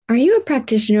Are you a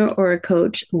practitioner or a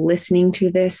coach listening to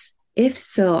this? If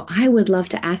so, I would love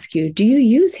to ask you, do you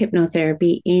use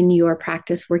hypnotherapy in your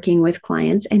practice working with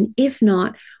clients? And if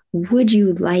not, would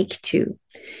you like to?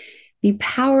 The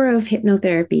power of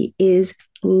hypnotherapy is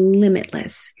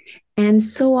limitless. And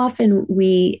so often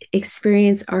we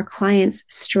experience our clients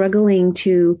struggling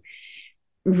to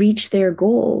reach their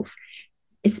goals.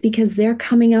 It's because they're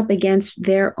coming up against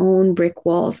their own brick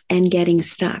walls and getting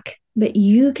stuck. But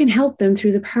you can help them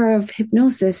through the power of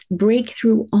hypnosis break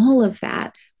through all of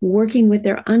that, working with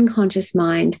their unconscious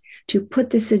mind to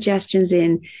put the suggestions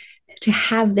in, to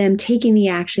have them taking the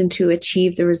action to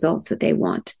achieve the results that they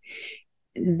want.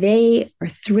 They are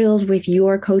thrilled with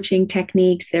your coaching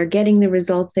techniques. They're getting the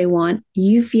results they want.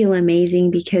 You feel amazing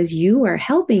because you are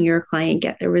helping your client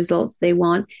get the results they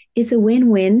want. It's a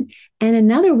win-win. And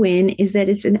another win is that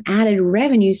it's an added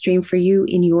revenue stream for you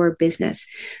in your business.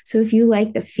 So if you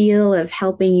like the feel of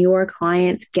helping your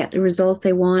clients get the results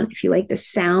they want, if you like the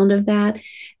sound of that,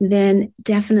 then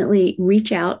definitely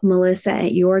reach out, Melissa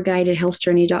at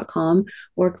yourguidedhealthjourney.com,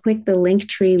 or click the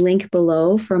Linktree link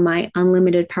below for my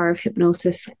Unlimited Power of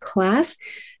Hypnosis class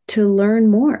to learn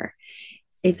more.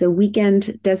 It's a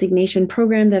weekend designation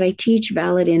program that I teach,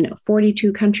 valid in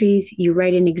 42 countries. You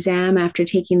write an exam after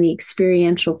taking the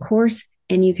experiential course,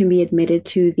 and you can be admitted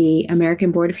to the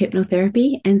American Board of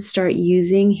Hypnotherapy and start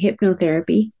using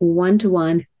hypnotherapy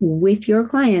one-to-one with your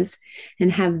clients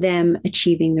and have them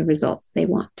achieving the results they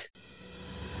want.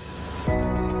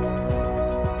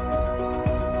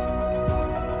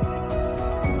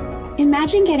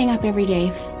 Imagine getting up every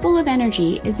day full of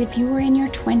energy as if you were in your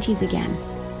 20s again.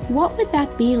 What would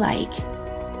that be like?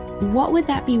 What would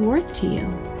that be worth to you?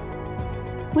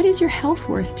 What is your health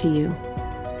worth to you?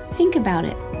 Think about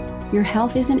it. Your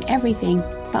health isn't everything,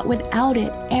 but without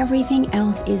it, everything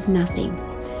else is nothing.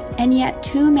 And yet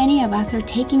too many of us are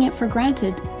taking it for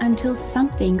granted until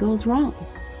something goes wrong.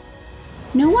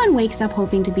 No one wakes up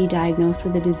hoping to be diagnosed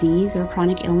with a disease or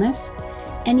chronic illness,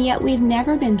 and yet we've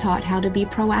never been taught how to be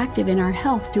proactive in our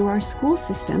health through our school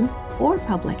system or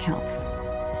public health.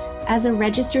 As a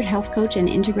registered health coach and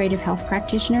integrative health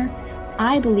practitioner,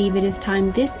 I believe it is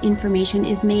time this information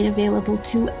is made available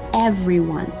to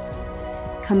everyone.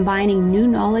 Combining new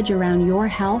knowledge around your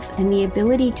health and the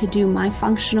ability to do my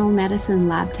functional medicine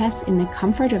lab tests in the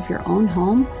comfort of your own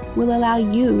home will allow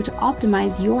you to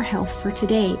optimize your health for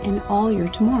today and all your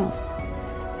tomorrows.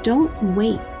 Don't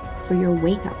wait for your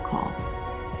wake-up call.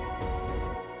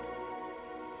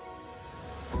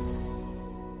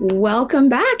 Welcome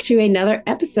back to another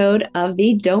episode of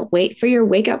the Don't Wait for Your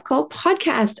Wake Up Call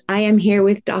podcast. I am here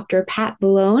with Dr. Pat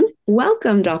Ballone.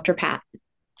 Welcome, Dr. Pat.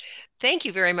 Thank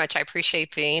you very much. I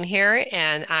appreciate being here,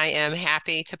 and I am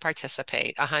happy to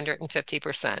participate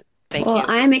 150%. Thank you.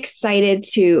 I'm excited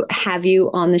to have you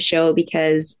on the show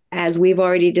because, as we've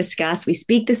already discussed, we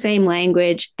speak the same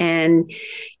language, and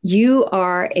you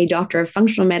are a doctor of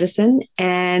functional medicine,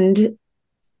 and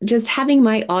just having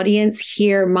my audience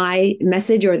hear my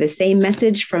message or the same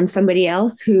message from somebody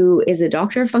else who is a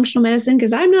doctor of functional medicine,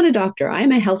 because I'm not a doctor,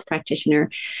 I'm a health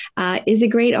practitioner, is a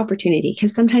great opportunity,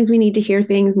 because sometimes we need to hear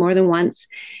things more than once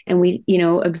and we,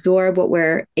 absorb what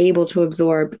we're able to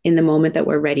absorb in the moment that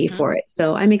we're ready for it.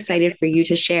 So I'm excited for you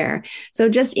to share. So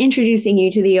just introducing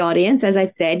you to the audience, as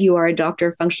I've said, you are a doctor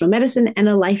of functional medicine and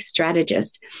a life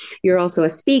strategist. You're also a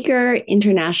speaker,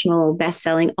 international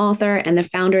best-selling author, and the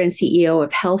founder and CEO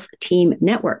of Health Team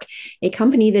Network, a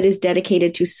company that is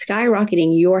dedicated to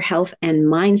skyrocketing your health and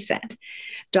mindset.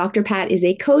 Dr. Pat is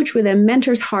a coach with a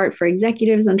mentor's heart for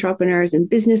executives, entrepreneurs, and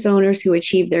business owners who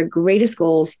achieve their greatest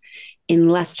goals in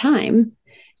less time.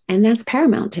 And that's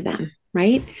paramount to them,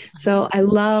 right? So I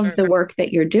love the work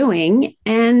that you're doing.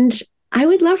 And I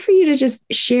would love for you to just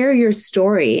share your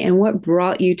story and what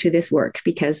brought you to this work,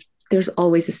 because there's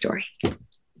always a story.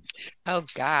 Oh,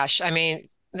 gosh. I mean,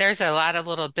 there's a lot of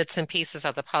little bits and pieces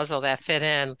of the puzzle that fit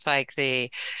in. It's like when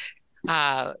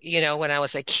I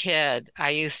was a kid, I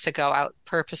used to go out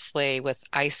purposely with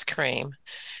ice cream,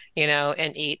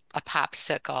 and eat a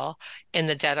popsicle in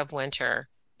the dead of winter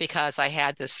because I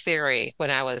had this theory when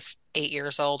I was 8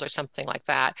 years old or something like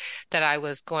that, that I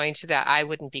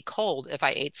wouldn't be cold if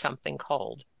I ate something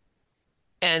cold.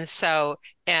 And so,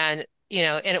 and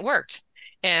it worked.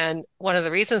 And one of the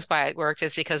reasons why it worked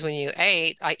is because when you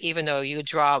ate, even though you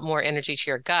draw more energy to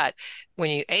your gut,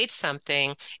 when you ate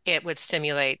something, it would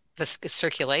stimulate the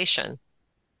circulation,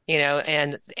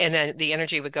 and then the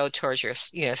energy would go towards your,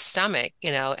 stomach,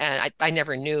 and I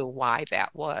never knew why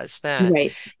that was then,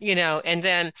 Right. And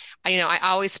then, I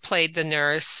always played the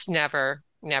nurse, never,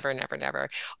 never, never, never,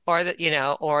 or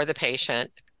the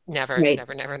patient, Never, Right.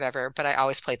 never, never, never. But I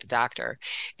always played the doctor.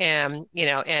 And,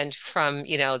 and from,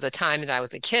 the time that I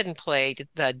was a kid and played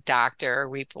the doctor,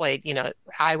 we played,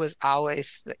 I was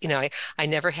always, I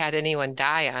never had anyone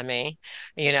die on me,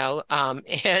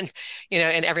 and,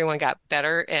 and everyone got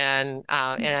better. And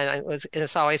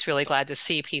it's always really glad to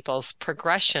see people's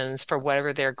progressions for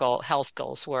whatever their health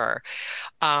goals were.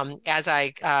 And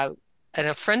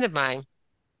a friend of mine,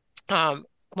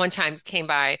 one time came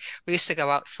by. We used to go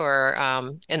out for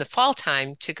in the fall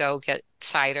time to go get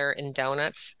cider and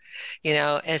donuts.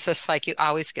 It's just like you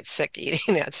always get sick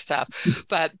eating that stuff.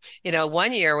 But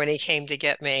one year when he came to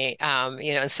get me,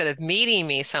 instead of meeting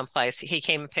me someplace, he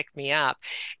came and picked me up,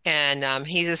 and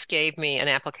he just gave me an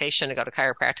application to go to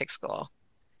chiropractic school.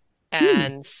 Hmm.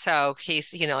 And so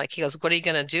he's, like he goes, "What are you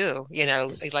gonna do?"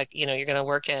 Like, you're gonna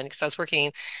work in, because I was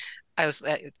working. I was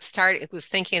was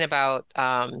thinking about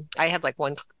I had like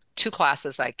two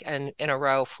classes like in a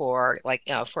row for like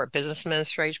for a business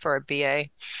administration for a BA,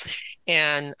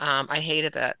 and I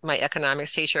hated it. My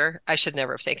economics teacher, I should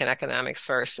never have taken economics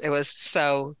first. It was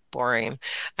so boring.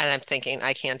 And I'm thinking,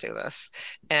 I can't do this.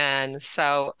 And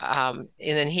so, and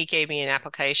then he gave me an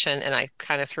application and I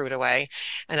kind of threw it away.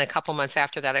 And a couple months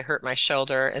after that, I hurt my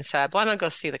shoulder and said, well, I'm going to go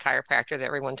see the chiropractor that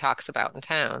everyone talks about in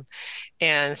town.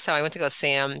 And so I went to go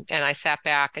see him and I sat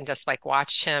back and just like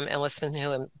watched him and listened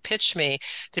to him pitch me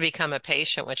to become a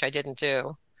patient, which I didn't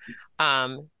do.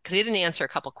 Because he didn't answer a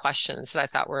couple questions that I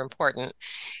thought were important.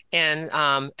 And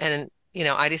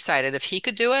I decided if he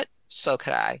could do it, so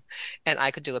could I, and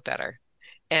I could do it better.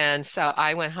 And so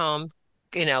I went home,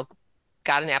 you know,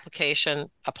 got an application,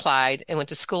 applied, and went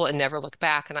to school and never looked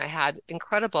back. And I had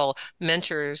incredible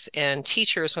mentors and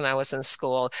teachers when I was in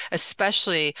school,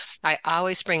 especially I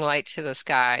always bring light to this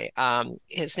guy.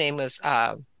 His name was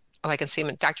oh, I can see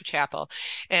him, Dr. Chappell.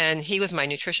 And he was my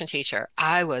nutrition teacher.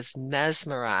 I was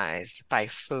mesmerized by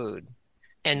food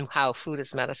and how food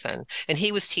is medicine. And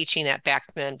he was teaching that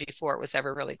back then before it was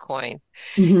ever really coined.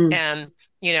 Hmm. And,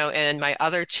 and my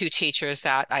other two teachers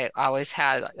that I always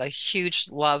had a huge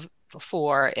love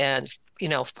for, and,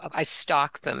 I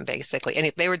stalked them basically. And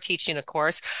if they were teaching a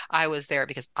course, I was there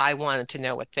because I wanted to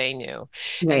know what they knew.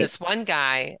 And Right. this one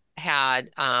guy I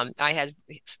had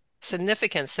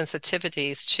significant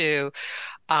sensitivities to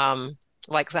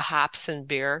like the hops in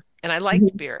beer. And I liked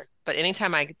Mhm. beer, but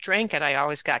anytime I drank it, I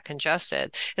always got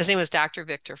congested. His name was Dr.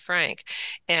 Victor Frank.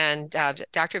 And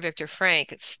Dr. Victor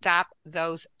Frank stopped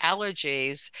those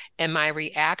allergies and my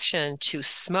reaction to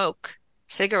smoke,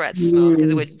 cigarette smoke,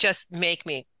 because it Mm. would just make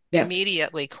me Yep.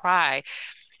 immediately cry.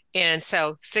 And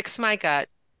so fixed my gut,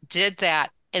 did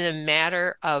that in a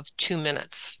matter of 2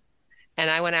 minutes. And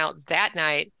I went out that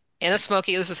night in a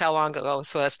smoky, this is how long ago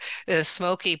this was, in a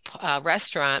smoky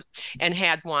restaurant and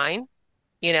had wine,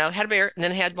 had a beer and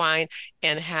then had wine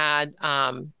and had,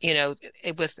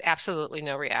 it with absolutely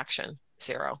no reaction,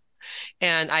 zero.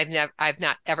 And I've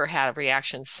not ever had a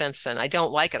reaction since then. I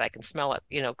don't like it. I can smell it,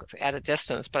 at a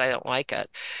distance, but I don't like it.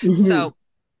 Hmm. So,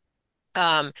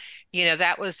 um,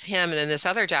 that was him. And then this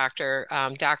other doctor,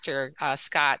 Dr.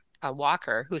 Scott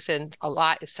Walker, who's in a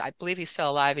lot, I believe he's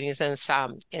still alive and he's in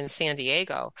San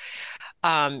Diego.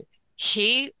 Um,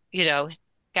 he,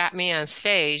 got me on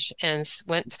stage and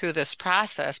went through this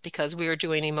process because we were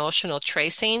doing emotional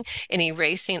tracing and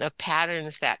erasing of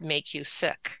patterns that make you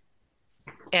sick.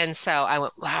 And so I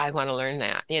went, wow, I want to learn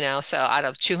that, So out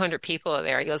of 200 people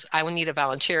there, he goes, I would need a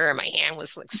volunteer. And my hand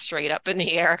was like straight up in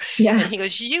the air. And Yeah. he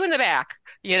goes, you in the back,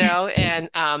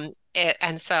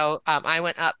 and so I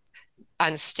went up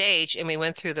on stage and we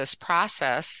went through this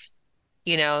process,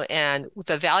 and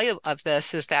the value of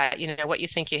this is that, what you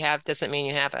think you have doesn't mean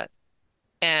you have it.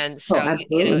 And Oh, so,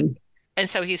 absolutely. and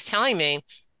so he's telling me,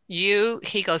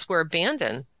 he goes, we're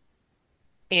abandoned,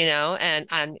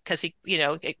 and because it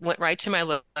went right to my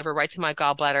liver, right to my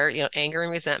gallbladder, anger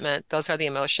and resentment. Those are the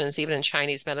emotions, even in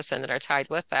Chinese medicine, that are tied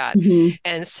with that. Hmm.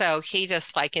 And so he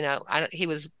just like, he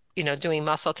was, doing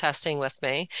muscle testing with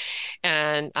me.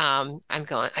 And I'm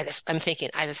thinking,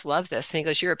 I just love this. And he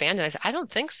goes, you're abandoned. I said, I don't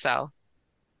think so.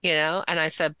 And I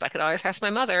said, I could always ask my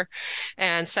mother.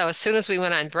 And so as soon as we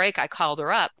went on break, I called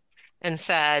her up and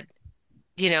said,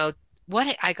 you know,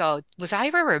 what I go, was I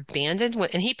ever abandoned?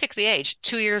 And he picked the age,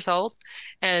 2 years old.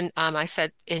 And I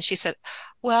said, and she said,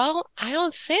 well, I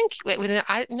don't think,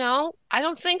 no, I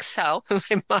don't think so.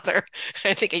 My mother,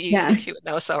 I think you Yeah. think she would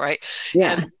know so, right?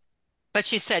 Yeah. And but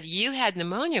she said you had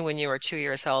pneumonia when you were 2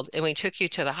 years old, and we took you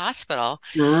to the hospital,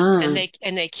 and Ah.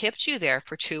 they kept you there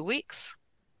for 2 weeks.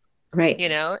 Right. you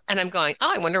know, and I'm going,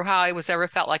 oh, I wonder how I was ever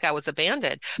felt like I was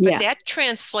abandoned. But Yeah. that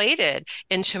translated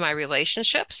into my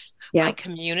relationships, my Yeah.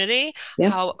 community,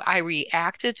 Yep. how I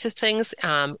reacted to things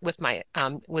with my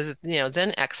was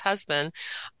then ex-husband,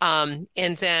 and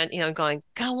then going,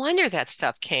 no wonder that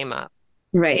stuff came up.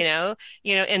 You Right. know,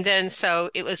 and then so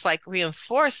it was like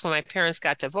reinforced when my parents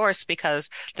got divorced because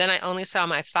then I only saw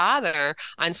my father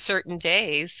on certain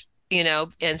days,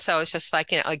 and so it's just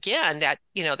like, again, that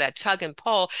tug and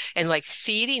pull and like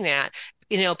feeding that,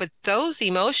 but those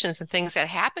emotions and things that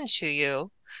happen to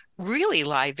you really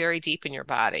lie very deep in your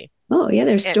body. Oh, yeah,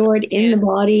 they're And stored in yeah, the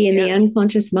body, in yeah, the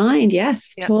unconscious mind.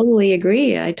 Yes, yeah, totally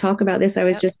agree. I talk about this. I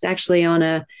was yeah. just actually on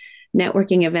a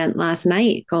networking event last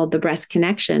night called the Breast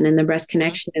Connection. And the Breast Mm,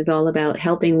 Connection is all about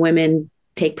helping women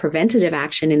take preventative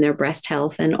action in their breast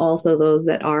health and also those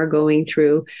that are going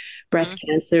through breast mm,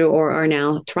 cancer or are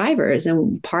now thrivers.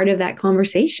 And part of that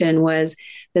conversation was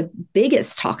the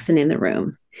biggest toxin in the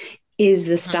room is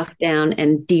the mm. stuffed down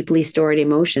and deeply stored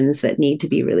emotions that need to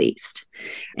be released.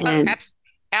 Oh, And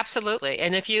absolutely.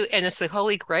 And it's the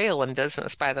holy grail in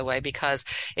business, by the way, because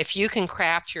if you can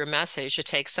craft your message to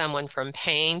take someone from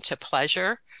pain to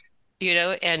pleasure,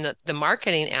 and the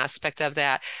marketing aspect of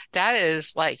that, that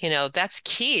is like, that's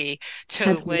key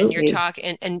to when you're absolutely.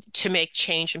 talking and to make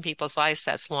change in people's lives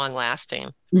that's long lasting.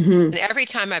 Mm-hmm. And every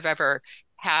time I've ever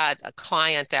had a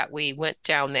client that we went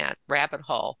down that rabbit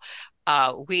hole,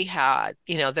 we had,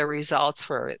 the results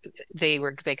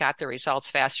they got the results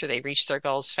faster, they reached their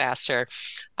goals faster,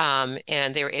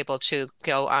 and they were able to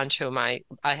go onto I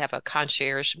have a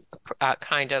concierge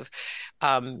kind of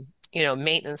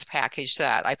maintenance package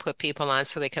that I put people on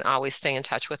so they can always stay in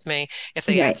touch with me if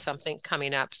they have Right. something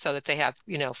coming up so that they have,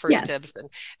 first Yes. dibs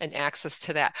and access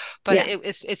to that. But Yeah.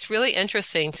 it's really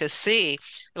interesting to see,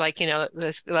 like,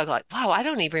 this like, wow, I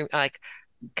don't even like,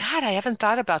 God, I haven't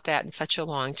thought about that in such a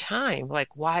long time. Like,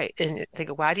 why? And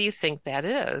think, why do you think that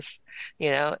is?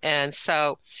 And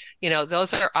so,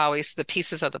 those are always the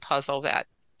pieces of the puzzle that,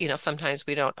 sometimes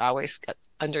we don't always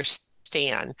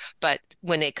understand. But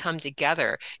when they come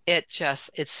together,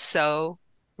 it's so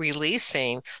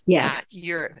releasing Yes. that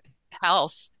your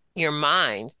health, your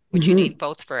mind, which you Mm-hmm. need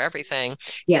both for everything,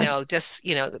 Yes.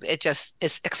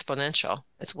 it's exponential.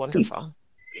 It's wonderful.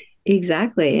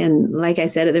 Exactly. And like I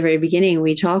said at the very beginning,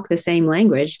 we talk the same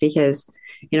language because,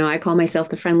 I call myself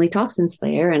the friendly toxin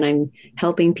slayer and I'm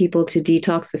helping people to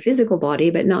detox the physical body,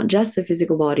 but not just the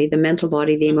physical body, the mental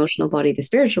body, the Mm, emotional body, the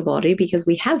spiritual body, because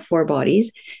we have four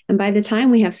bodies. And by the time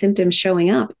we have symptoms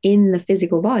showing up in the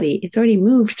physical body, it's already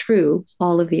moved through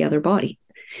all of the other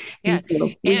bodies. yeah. And so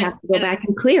we And have to go and back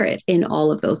and clear it in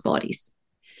all of those bodies.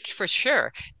 For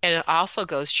sure. And it also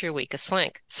goes to your weakest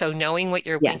link. So knowing what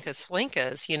your Yes, weakest link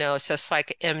is, it's just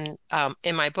like in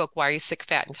my book, Why Are You Sick,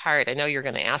 Fat, and Tired? I know you're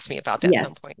going to ask me about that at some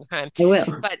yes, point in time. I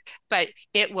will. But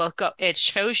it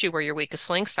shows you where your weakest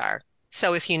links are.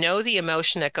 So if you know the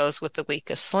emotion that goes with the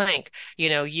weakest link,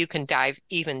 you can dive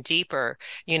even deeper,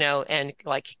 and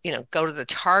like, go to the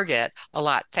target a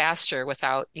lot faster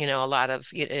without, a lot of,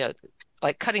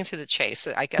 like cutting to the chase.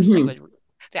 I guess we Hmm. would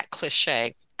that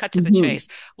cliche, cut to the Hmm. chase.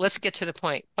 Let's get to the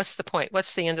point. What's the point?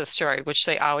 What's the end of the story? Which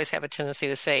they always have a tendency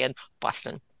to say in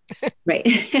Boston. Right.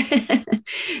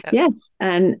 Yep. Yes.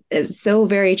 And it's so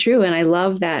very true. And I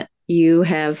love that you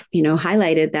have,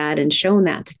 highlighted that and shown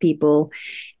that to people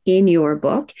in your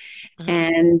book. Mhm.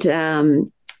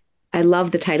 And I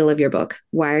love the title of your book,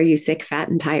 Why Are You Sick, Fat,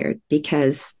 and Tired?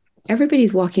 Because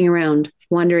everybody's walking around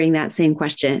wondering that same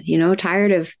question,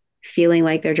 tired of feeling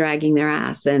like they're dragging their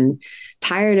ass and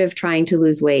tired of trying to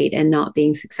lose weight and not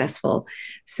being successful.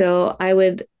 So I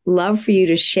would love for you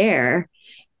to share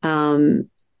um,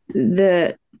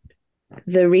 the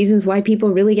the reasons why people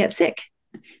really get sick,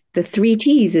 the three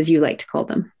T's, as you like to call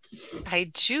them. I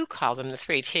do call them the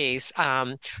three T's.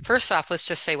 First off, let's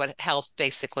just say what health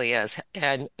basically is.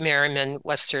 And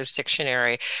Merriam-Webster's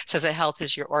dictionary says that health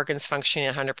is your organs functioning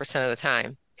 100% of the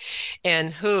time.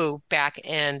 And who back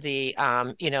in the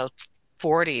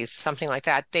 40s, something like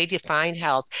that, they defined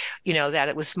health, that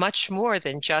it was much more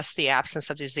than just the absence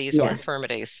of disease or Yes.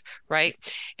 infirmities, right?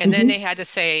 And then Mm-hmm. they had to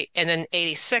say, and then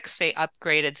 86, they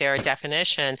upgraded their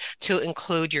definition to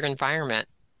include your environment.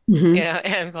 Mm-hmm.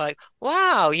 And like,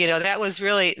 wow, that was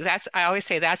really, I always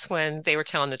say that's when they were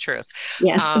telling the truth.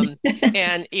 Yes. Um,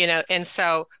 and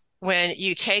so when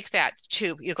you take that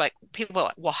to, you like, people, are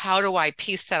like, well, how do I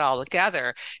piece that all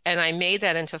together? And I made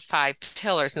that into five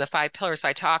pillars. And the five pillars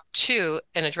I talk to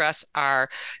and address are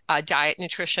diet,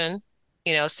 nutrition,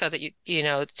 so that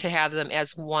to have them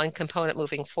as one component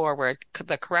moving forward,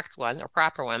 the correct one or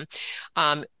proper one.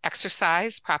 Mhm.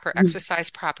 Exercise,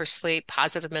 proper sleep,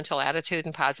 positive mental attitude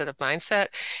and positive mindset,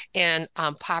 and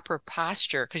proper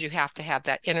posture, because you have to have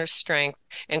that inner strength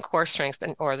and core strength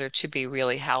in order to be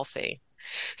really healthy.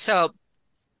 So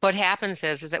what happens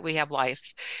is that we have life.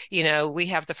 We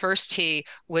have the first T,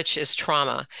 which is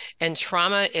trauma. And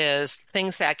trauma is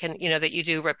things that that you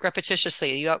do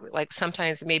repetitiously. Like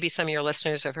sometimes maybe some of your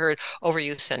listeners have heard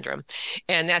overuse syndrome.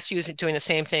 And that's usually doing the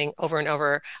same thing over and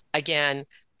over again.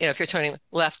 If you're turning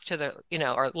left to the,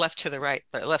 or left to the right,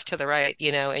 or left to the right,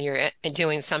 and you're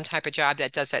doing some type of job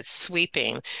that does that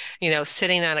sweeping,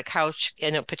 sitting on a couch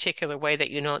in a particular way that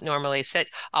you don't normally sit,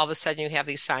 all of a sudden you have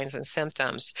these signs and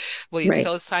symptoms. Well, Right.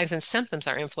 those signs and symptoms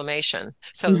are inflammation.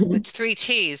 So the Hmm. three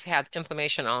T's have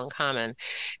inflammation all in common.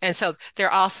 And so they're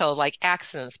also like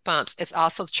accidents, bumps. It's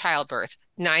also childbirth.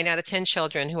 9 out of 10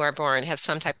 children who are born have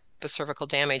some type of cervical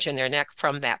damage in their neck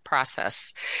from that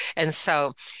process. And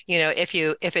so,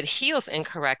 if it heals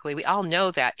incorrectly, we all know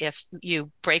that if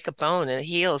you break a bone and it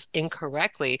heals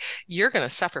incorrectly, you're going to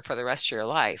suffer for the rest of your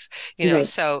life. Right.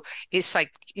 So it's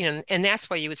like, and that's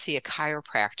why you would see a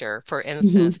chiropractor, for Hmm.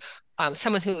 instance,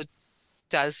 someone who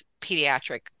does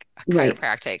pediatric Right.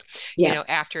 chiropractic, Yeah.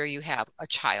 after you have a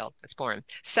child that's born.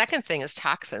 Second thing is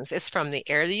toxins. It's from the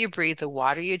air that you breathe, the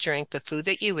water you drink, the food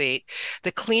that you eat,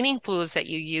 the cleaning fluids that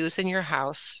you use in your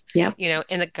house, Yeah.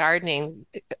 and the gardening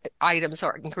items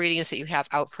or ingredients that you have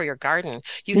out for your garden.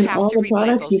 You And have all to the read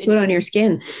products labels. you And put on your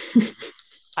skin.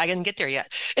 I didn't get there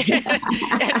yet.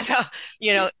 And so,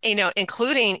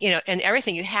 including, and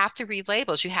everything, you have to read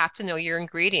labels. You have to know your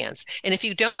ingredients. And if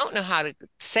you don't know how to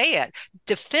say it,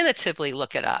 definitively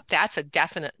look it up. That's a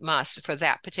definite must for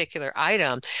that particular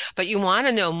item. But you want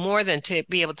to know more than to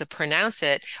be able to pronounce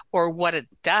it or what it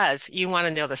does. You want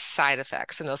to know the side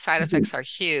effects, and those side Mhm. effects are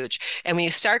huge. And when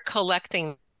you start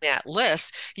collecting that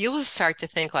list, you will start to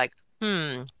think like,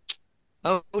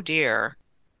 oh dear,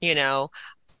 you know,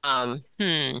 um,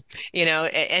 hmm,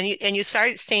 and you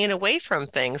start staying away from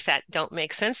things that don't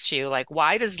make sense to you. Like,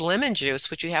 why does lemon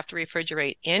juice, which you have to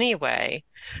refrigerate anyway,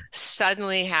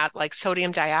 suddenly have like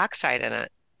sodium dioxide in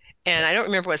it? And I don't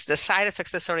remember what's the side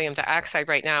effects of sodium dioxide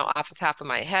right now off the top of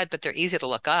my head, but they're easy to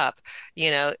look up,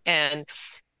 and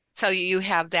so you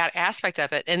have that aspect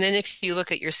of it. And then if you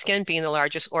look at your skin being the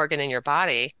largest organ in your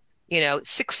body,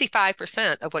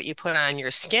 65% of what you put on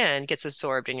your skin gets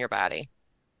absorbed in your body.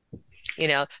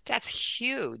 That's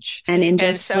huge. And in And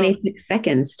just so, 26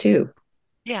 seconds, too.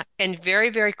 yeah, and very,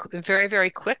 very, very, very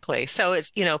quickly. So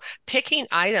it's, picking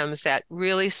items that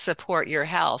really support your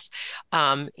health.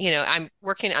 I'm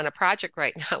working on a project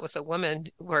right now with a woman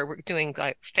where we're doing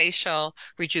like facial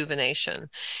rejuvenation.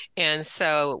 And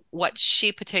so what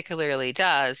she particularly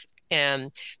does,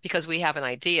 and because we have an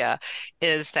idea,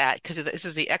 is that because this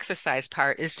is the exercise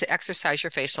part, is to exercise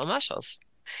your facial muscles.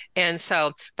 And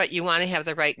so, but you want to have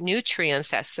the right nutrients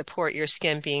that support your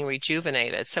skin being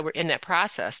rejuvenated. So we're in that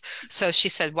process. So she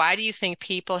said, why do you think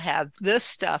people have this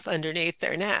stuff underneath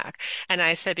their neck? And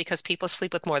I said, because people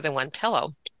sleep with more than one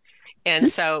pillow. And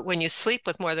so when you sleep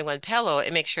with more than one pillow,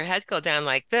 it makes your head go down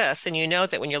like this. And you know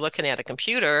that when you're looking at a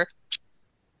computer,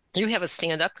 you have a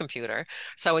stand-up computer.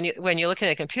 So when you're looking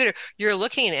at a computer, you're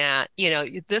looking at,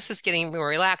 this is getting more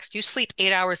relaxed. You sleep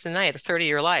 8 hours a night, a third of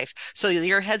your life. So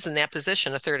your head's in that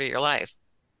position a third of your life.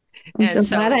 I'm And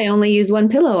so glad so, I only use one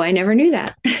pillow. I never knew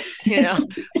that. you know,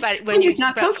 but I'm just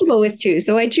not but comfortable with two,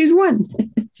 so I choose one.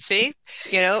 see,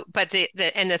 but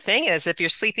the thing is, if you're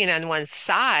sleeping on one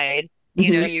side,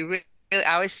 Hmm. I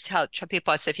always tell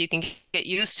people, I say, if you can get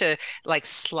used to like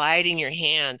sliding your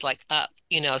hand like up,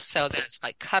 so that it's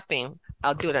like cupping.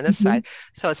 I'll do it on this Hmm. side.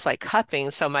 So it's like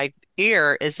cupping. So my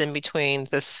ear is in between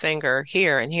this finger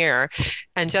here and here,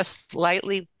 and just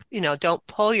lightly, don't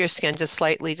pull your skin, just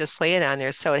slightly, just lay it on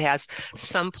there so it has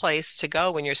some place to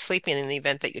go when you're sleeping in the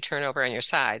event that you turn over on your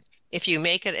side. If you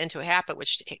make it into a habit,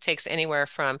 which takes anywhere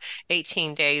from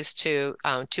 18 days to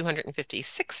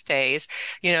 256 days,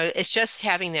 it's just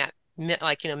having that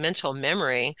mental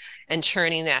memory and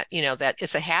turning that, that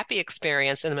it's a happy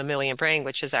experience in the mammalian brain,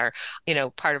 which is our,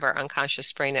 part of our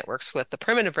unconscious brain that works with the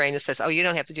primitive brain that says, oh, you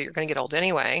don't have to do, you're going to get old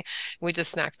anyway. We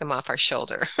just knock them off our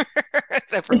shoulder,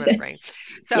 the primitive brain.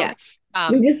 So, Yeah.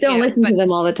 We just don't listen to but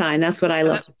them all the time. That's what I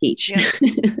love to teach. yeah.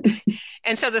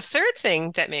 And so the third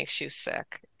thing that makes you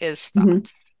sick is Hmm.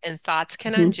 thoughts. And thoughts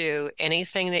can Hmm. undo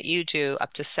anything that you do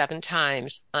up to 7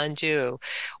 times, undo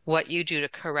what you do to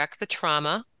correct the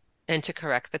trauma and to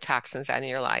correct the toxins out of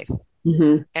your life.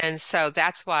 Hmm. And so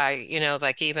that's why,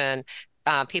 like even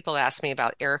people ask me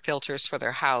about air filters for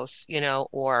their house,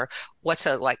 or what's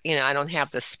a like, I don't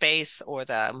have the space or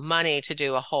the money to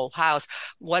do a whole house.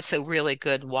 What's a really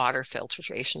good water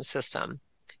filtration system,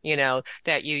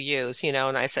 that you use,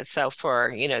 and I said, so for,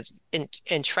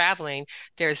 in traveling,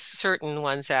 there's certain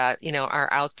ones that,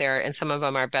 are out there and some of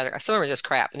them are better. Some of them are just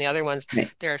crap. And the other ones,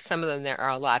 Right. there are some of them that are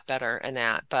a lot better in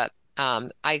that. But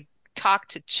I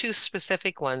talked to two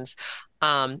specific ones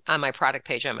on my product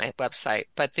page on my website.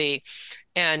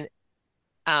 And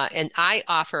and I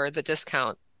offer the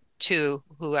discount to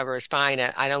whoever is buying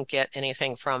it. I don't get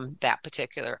anything from that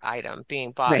particular item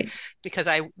being bought Right. because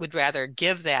I would rather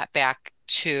give that back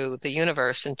to the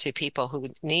universe and to people who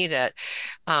need it,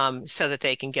 so that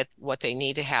they can get what they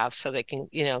need to have, so they can,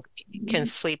 can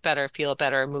sleep better, feel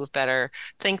better, move better,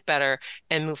 think better,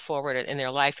 and move forward in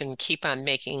their life and keep on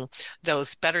making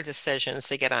those better decisions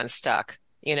to get unstuck,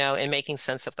 and making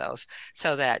sense of those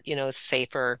so that, it's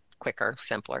safer, quicker,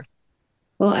 simpler.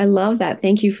 Well, I love that.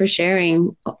 Thank you for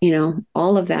sharing,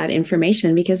 all of that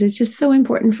information because it's just so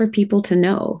important for people to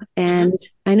know. Hmm. And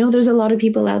I know there's a lot of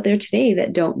people out there today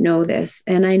that don't know this.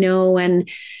 And I know when,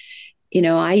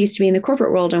 I used to be in the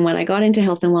corporate world and when I got into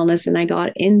health and wellness and I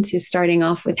got into starting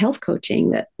off with health coaching,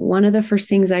 that one of the first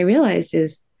things I realized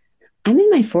is I'm in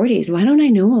my 40s. Why don't I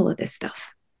know all of this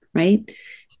stuff? Right.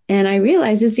 And I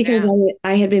realized it's because Yeah.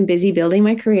 I had been busy building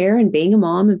my career and being a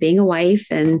mom and being a wife,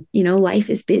 and life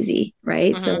is busy,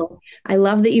 right? Hmm. So I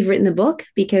love that you've written the book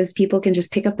because people can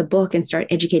just pick up the book and start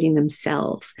educating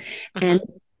themselves. And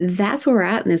Hmm. that's where we're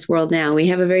at in this world now. We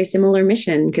have a very similar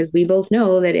mission because we both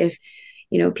know that if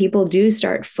people do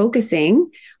start focusing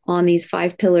on these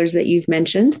five pillars that you've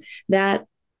mentioned, that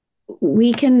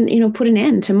we can put an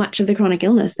end to much of the chronic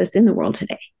illness that's in the world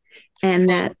today, and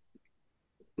Well, that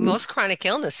most chronic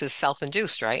illness is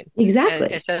self-induced, right? And exactly,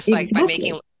 it's just like by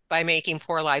making exactly, by making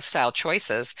poor lifestyle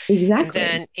choices, and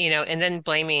exactly. then,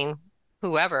 blaming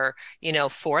whoever,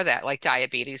 for that. Like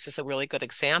diabetes is a really good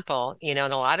example, and a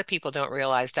lot of people don't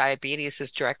realize diabetes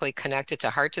is directly connected to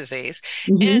heart disease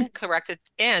Hmm. and corrected,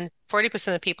 and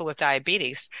 40% of people with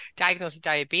diabetes, diagnosed with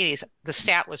diabetes, the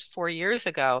stat was 4 years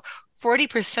ago,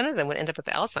 40% of them would end up with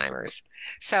Alzheimer's.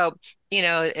 So,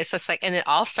 it's just like, and it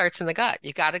all starts in the gut.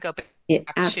 You got to go It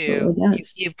to absolutely you,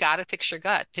 does. you've got to fix your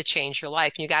gut to change your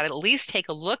life. And you got to at least take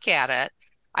a look at it.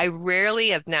 I rarely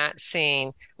have not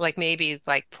seen, like maybe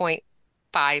like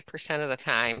 0.5% of the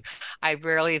time, I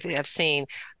rarely have seen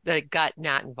the gut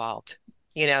not involved.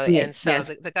 Right. And so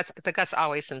Yes. the gut's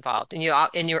always involved, and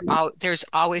there's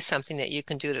always something that you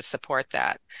can do to support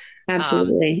that. Um,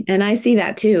 Absolutely. And I see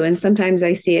that too. And sometimes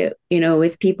I see it,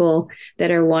 with people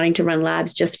that are wanting to run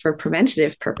labs just for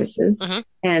preventative purposes. mhm,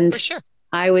 And for sure.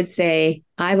 I would say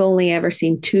I've only ever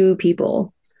seen two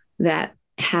people that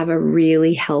have a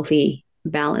really healthy,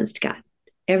 balanced gut.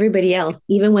 Everybody else,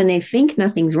 even when they think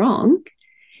nothing's wrong,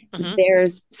 Hmm.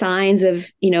 there's signs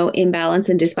of imbalance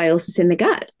and dysbiosis in the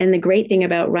gut. And the great thing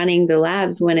about running the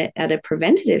labs when it at a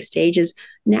preventative stage is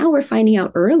now we're finding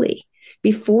out early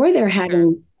before they're For sure.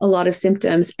 having a lot of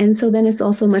symptoms, and so then it's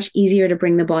also much easier to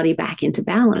bring the body back into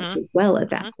balance Hmm. as well at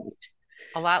that Hmm. point.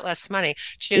 A lot less money.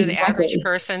 Do you know the average Exactly.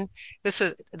 person,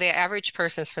 the average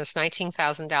person spends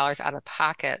 $19,000 out of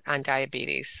pocket on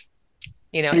diabetes,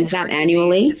 And and is that heart disease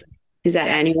annually? is Is that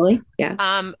that's annually? Yeah.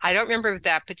 I don't remember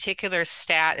that particular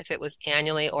stat if it was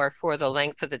annually or for the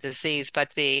length of the disease,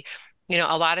 but a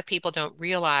lot of people don't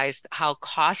realize how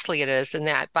costly it is, and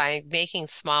that by making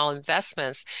small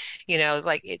investments,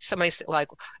 like somebody's like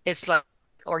it's like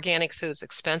organic food's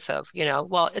expensive,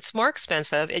 well, it's more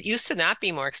expensive. It used to not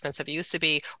be more expensive. It used to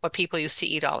be what people used to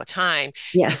eat all the time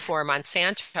Yes. before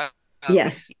Monsanto,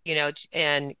 Yes.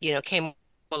 and came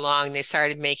along. They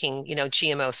started making,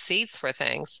 GMO seeds for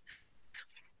things.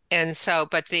 And so,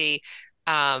 but there's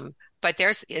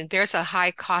a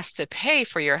high cost to pay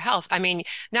for your health. I mean,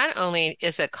 not only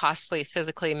is it costly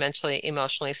physically, mentally,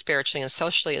 emotionally, spiritually, and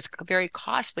socially, it's very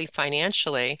costly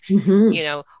financially, Hmm.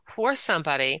 for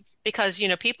somebody because,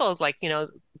 people like,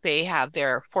 they have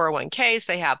their 401ks,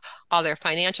 they have all their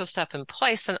financial stuff in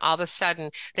place, and all of a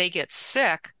sudden they get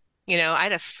sick. I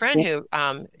had a friend Yeah. who,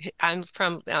 I'm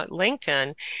from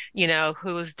LinkedIn,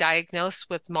 who was diagnosed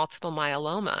with multiple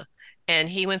myeloma. And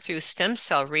he went through stem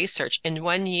cell research. In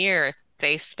 1 year,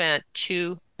 they spent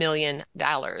 $2 million.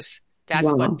 That's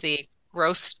what Wow. the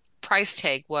gross price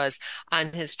tag was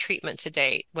on his treatment to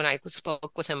date when I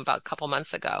spoke with him about a couple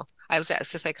months ago. I was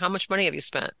asked, just like, how much money have you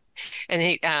spent? And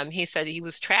he said he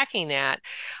was tracking that,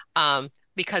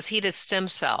 because he did stem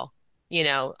cell,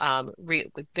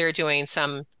 they're doing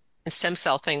some stem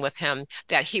cell thing with him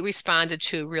that he responded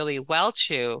to really well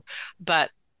to, but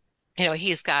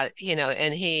he's got,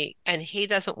 and he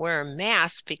doesn't wear a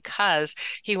mask because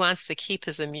he wants to keep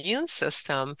his immune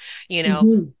system,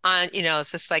 Mhm. on,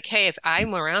 it's just like, hey, if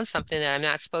I'm around something that I'm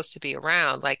not supposed to be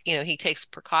around, like, he takes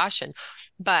precaution,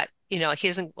 but he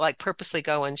doesn't like purposely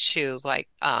go into like,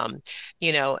 an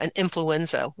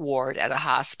influenza ward at a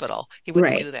hospital. He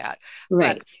wouldn't Right, do that.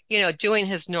 But, right, doing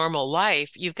his normal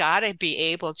life, you've got to be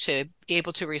able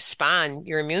to respond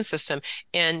your immune system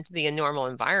in the normal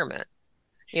environment.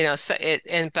 So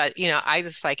but I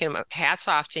just like him, hats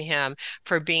off to him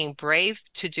for being brave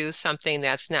to do something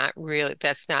that's not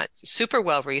super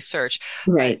well researched,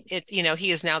 but right.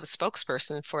 he is now the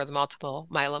spokesperson for the Multiple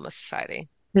Myeloma Society.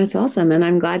 That's awesome. And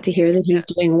I'm glad to hear that Yeah, he's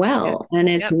doing yeah, well. And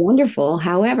it's yep. wonderful.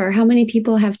 However, how many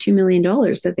people have $2 million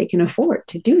that they can afford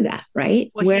to do that, right?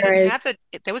 Well, he didn't Whereas, have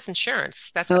there was insurance.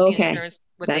 That's what oh, the okay, insurance,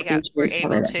 what they that's the were insurance able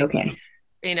covered it. to. Okay.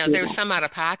 There was Yeah. some out of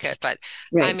pocket, but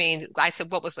I Right. mean, I said,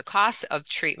 what was the cost of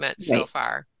treatment so Right.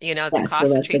 far? The Yeah. So cost of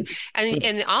that's treat, the,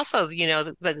 and also,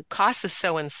 the cost is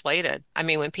so inflated. I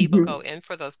mean, when people mhm. go in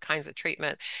for those kinds of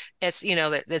treatment, it's,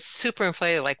 that it's super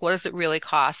inflated. Like, what does it really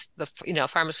cost?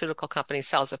 Pharmaceutical company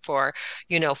sells it for,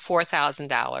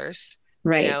 $4,000.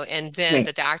 Right. And then Right.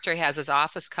 the doctor has his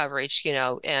office coverage,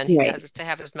 and he Right. has to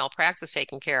have his malpractice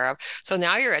taken care of. So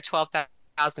now you're at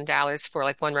 $12,000 for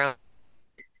like one round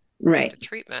Right. of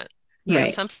treatment.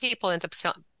 Right. Some people end up,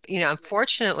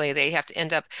 unfortunately, they have to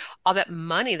end up all that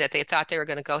money that they thought they were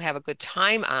going to go have a good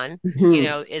time on,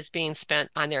 Mhm. is being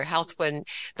spent on their health when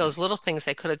those little things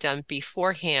they could have done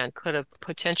beforehand could have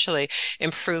potentially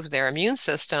improved their immune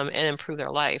system and improved their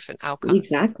life and outcomes.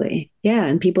 Exactly. Yeah.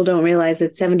 And people don't realize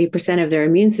that 70% of their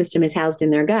immune system is housed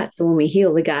in their gut. So when we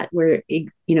heal the gut, we're,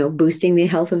 boosting the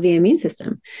health of the immune system.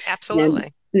 And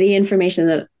Absolutely. the information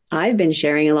that I've been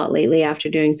sharing a lot lately after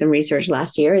doing some research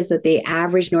last year is that the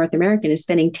average North American is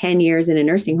spending 10 years in a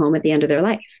nursing home at the end of their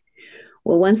life.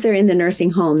 Well, once they're in the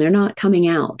nursing home, they're not coming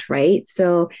out, right?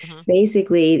 So Hmm.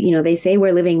 basically, they say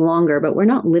we're living longer, but we're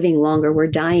not living longer. We're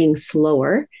dying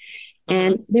slower. Hmm.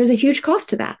 And there's a huge cost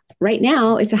to that. Right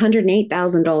now, it's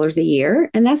 $108,000 a year.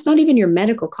 And that's not even your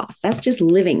medical costs, that's just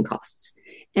living costs.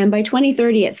 And by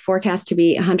 2030, it's forecast to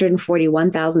be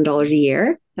 $141,000 a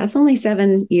year. That's only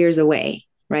 7 years away,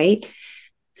 right?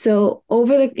 So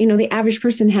the average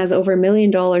person has over $1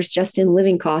 million just in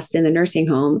living costs in the nursing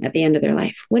home at the end of their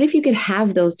life. What if you could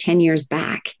have those 10 years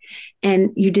back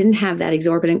and you didn't have that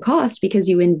exorbitant cost because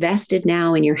you invested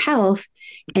now in your health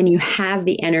and you have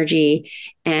the energy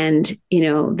and,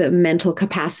 the mental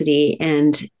capacity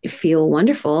and feel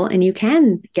wonderful and you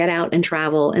can get out and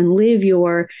travel and live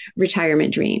your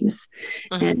retirement dreams.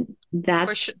 Hmm. And For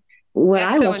that's sure. what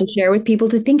That's I so love to share with people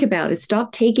to think about is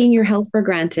stop taking your health for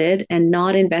granted and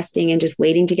not investing and just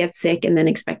waiting to get sick and then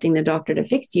expecting the doctor to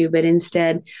fix you, but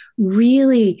instead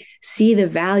really see the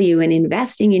value in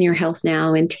investing in your health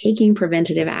now and taking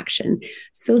preventative action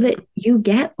so that you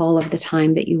get all of the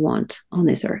time that you want on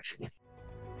this earth.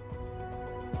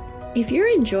 If you're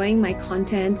enjoying my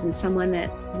content and someone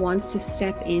that wants to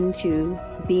step into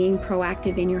being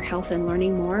proactive in your health and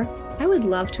learning more, I would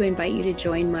love to invite you to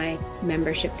join my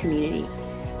membership community.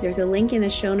 There's a link in the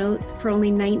show notes. For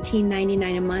only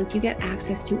 $19.99 a month, you get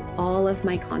access to all of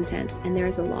my content, and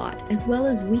there's a lot, as well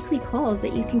as weekly calls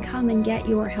that you can come and get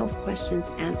your health questions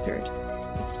answered.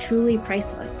 It's truly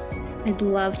priceless. I'd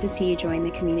love to see you join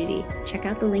the community. Check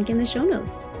out the link in the show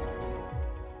notes.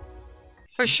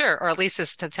 For sure, or at least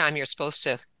it's the time you're supposed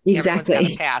to. Everyone's got a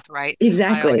Exactly. path, right? I always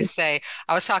Exactly. say,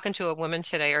 I was talking to a woman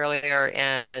today earlier,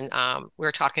 and we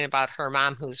were talking about her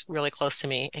mom, who's really close to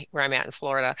me, where I'm at in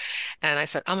Florida. And I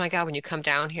said, "Oh my God, when you come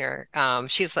down here,"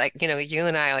 she's like, you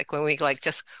and I, like when we like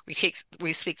just we speak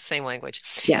the same language,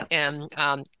 Yeah. and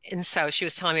so she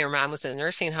was telling me her mom was in a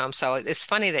nursing home. So it's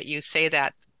funny that you say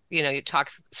that. You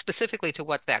talk specifically to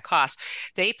what that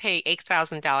costs. They pay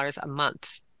 $8,000 a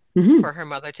month Mm-hmm. for her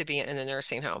mother to be in a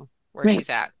nursing home where Right. she's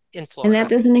at in And that Florida.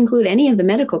 doesn't include any of the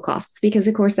medical costs because,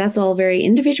 of course, that's all very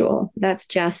individual. That's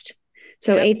just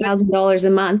so Yep. $8,000 a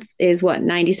month is what,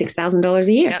 $96,000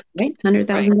 a year, Yep. right? Right.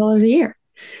 $100,000 a year.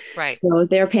 Right. So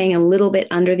they're paying a little bit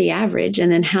under the average. And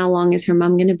then how long is her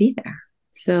mom going to be there?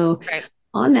 So, Right.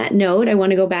 on that note, I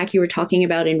want to go back. You were talking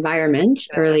about environment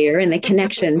Yeah. earlier and the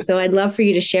connection. So, I'd love for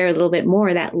you to share a little bit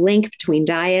more that link between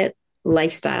diet,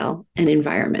 lifestyle, and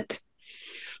environment.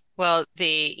 Well,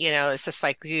 it's just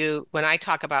like when I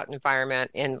talk about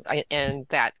environment and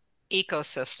that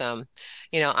ecosystem,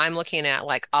 I'm looking at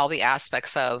like all the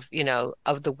aspects of,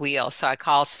 of the wheel. So I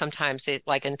call sometimes it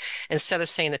like, instead of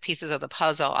saying the pieces of the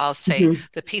puzzle, I'll say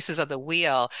Mhm. the pieces of the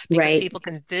wheel because Right. people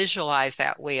can visualize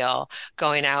that wheel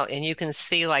going out and you can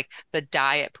see like the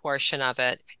diet portion of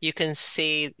it. You can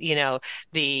see,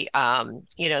 the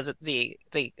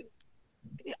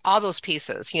all those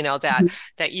pieces, Mhm.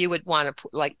 that you would want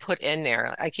to put in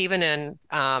there. Like even in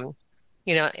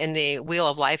in the Wheel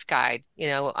of Life guide,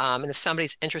 and if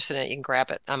somebody's interested in it, you can grab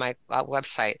it on my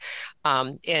website.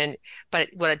 And but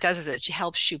what it does is it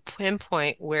helps you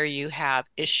pinpoint where you have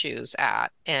issues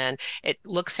at, and it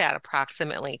looks at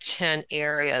approximately 10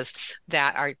 areas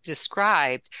that are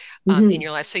described in Mhm.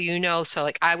 your life. So so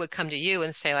like I would come to you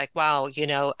and say like, wow,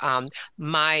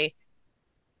 my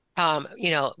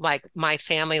like my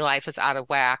family life is out of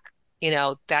whack.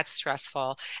 That's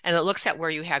stressful. And it looks at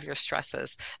where you have your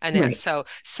stresses. And then, Right. so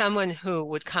someone who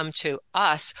would come to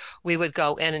us, we would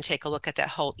go in and take a look at that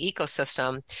whole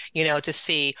ecosystem, to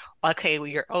see, okay, well,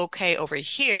 you're okay over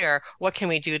here. What can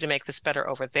we do to make this better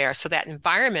over there? So that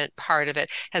environment part of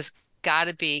it has got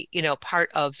to be,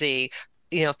 part of the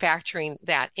factoring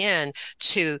that in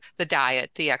to the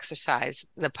diet, the exercise,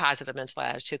 the positive mental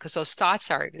attitude, because those thoughts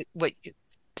are what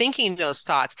thinking those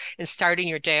thoughts and starting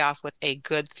your day off with a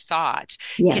good thought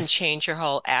can Yes, change your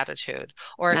whole attitude.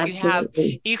 Or if you have,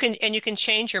 absolutely. you can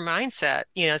change your mindset.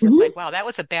 It's just Mhm. like, wow, that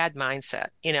was a bad mindset.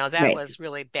 That Right. was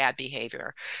really bad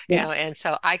behavior. Yeah. And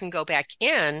so I can go back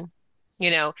in,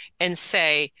 and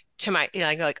say, to my,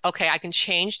 like, okay, I can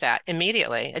change that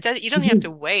immediately. It does, you don't have to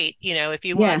Mhm. wait, if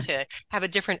you want Yeah. to have a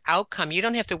different outcome, you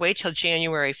don't have to wait till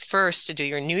January 1st to do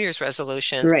your New Year's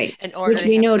resolutions Right. in order Which to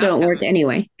we have know an don't work outcome.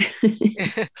 anyway.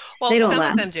 Well, They don't some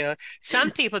of them last. do.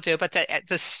 Some people do, but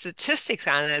the statistics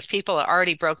on it is people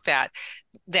already broke that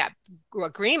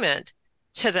agreement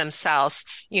to themselves,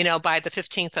 by the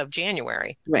 15th of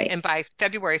January. Right. And by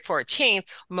February 14th,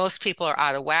 most people are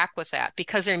out of whack with that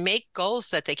because they make goals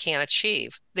that they can't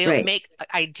achieve. They don't Right. make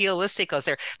idealistic goals.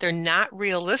 They're not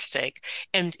realistic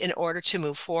in order to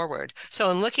move forward. So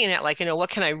in looking at like, what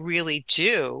can I really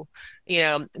do?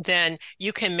 Then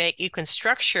you can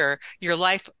structure your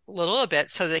life a little bit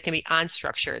so that it can be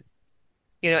unstructured,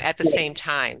 at the Right. same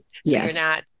time. So you're Yes.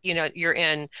 not, you're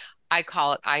in, I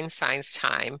call it Einstein's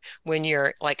time when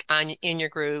you're like in your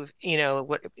groove,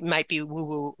 what might be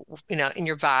woo woo, in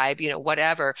your vibe,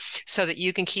 whatever, so that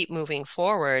you can keep moving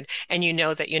forward. And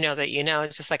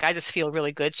it's just like, I just feel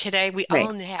really good today. We Right.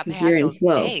 all have Because you're had in those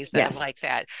flow. days that are Yes. like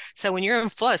that. So when you're in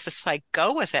flow, it's just like,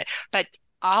 go with it. But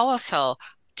also,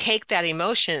 take that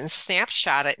emotion and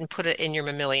snapshot it and put it in your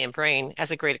mammalian brain as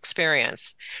a great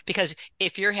experience. Because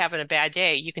if you're having a bad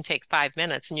day, you can take 5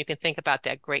 minutes and you can think about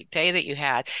that great day that you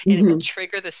had, and it will Hmm.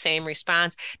 trigger the same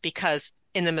response because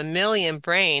in the mammalian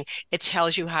brain, it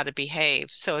tells you how to behave.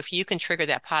 So if you can trigger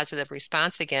that positive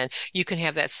response again, you can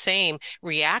have that same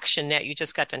reaction that you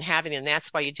just got done having. And that's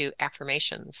why you do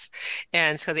affirmations.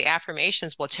 And so the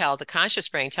affirmations will tell the conscious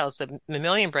brain, tells the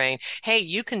mammalian brain, hey,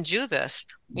 you can do this.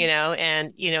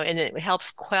 And it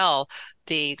helps quell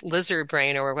the lizard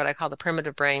brain or what I call the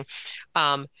primitive brain,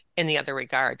 um, in the other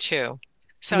regard too.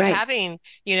 So Right. having,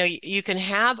 you can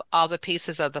have all the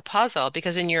pieces of the puzzle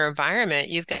because in your environment,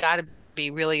 you've got to be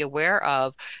really aware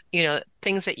of,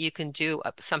 things that you can do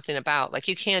something about. Like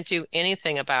you can't do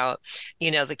anything about, the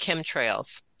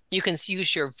chemtrails. You can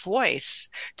use your voice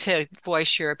to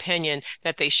voice your opinion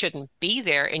that they shouldn't be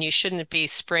there and you shouldn't be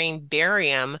spraying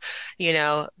barium,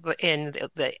 in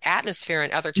the atmosphere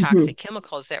and other Hmm. toxic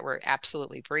chemicals that we're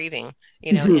absolutely breathing,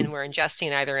 and Hmm. we're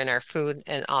ingesting either in our food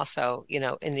and also,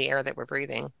 in the air that we're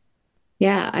breathing.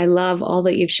 Yeah. I love all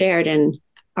that you've shared. And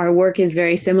our work is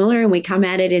very similar and we come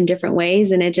at it in different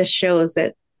ways. And it just shows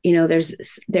that,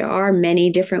 there are many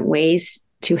different ways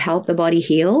to help the body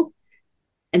heal.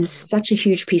 And Mhm. such a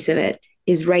huge piece of it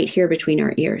is right here between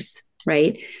our ears,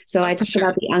 right? So Oh, I for talk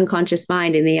about sure. the unconscious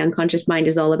mind, and the unconscious mind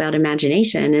is all about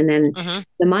imagination. And then Hmm.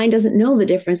 the mind doesn't know the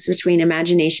difference between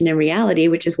imagination and reality,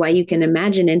 which is why you can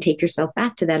imagine and take yourself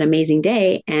back to that amazing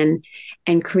day and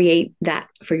create that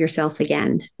for yourself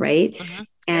again, right? Hmm. Yep,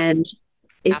 And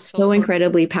it's so absolutely.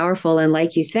 incredibly powerful. And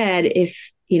like you said,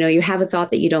 if you have a thought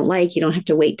that you don't like, you don't have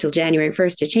to wait till January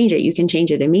 1st to change it. You can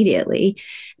change it immediately.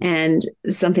 And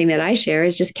something that I share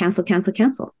is just cancel, cancel,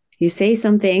 cancel. You say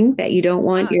something that you don't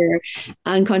want Ah, your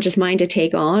unconscious mind to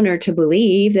take on or to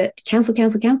believe, that cancel,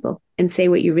 cancel, cancel, and say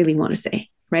what you really want to say,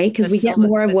 right? Because the we get Silva,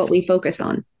 more of what this we focus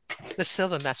on. the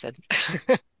Silva method.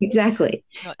 Exactly.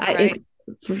 It, Right.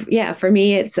 yeah, for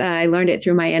me, it's I learned it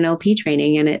through my NLP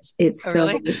training, and it's Oh, so,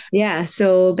 really? yeah,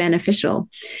 so beneficial.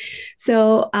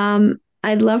 So,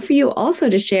 I'd love for you also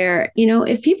to share,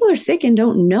 if people are sick and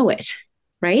don't know it,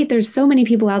 right? There's so many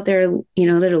people out there,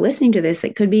 that are listening to this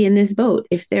that could be in this boat.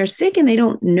 If they're sick and they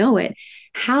don't know it,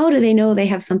 how do they know they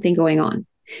have something going on?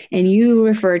 And you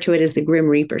refer to it as the Grim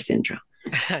Reaper syndrome.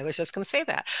 I was just going to say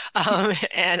that.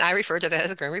 And I refer to that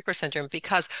as Grim Reaper syndrome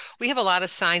because we have a lot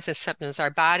of signs and symptoms. Our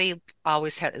body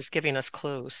always is giving us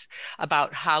clues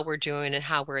about how we're doing and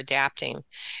how we're adapting,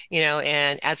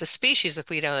 and as a species,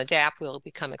 if we don't adapt, we'll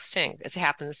become extinct. It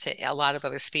happens to a lot of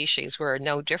other species. We're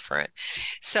no different.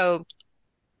 So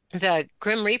the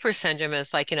Grim Reaper syndrome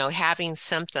is like, having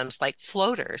symptoms like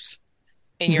floaters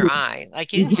in your Mhm. eye.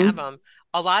 Like you didn't have Mhm. them.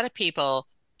 A lot of people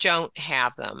don't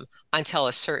have them until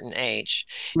a certain age.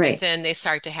 And Right. then they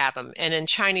start to have them. And in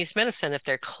Chinese medicine, if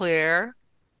they're clear,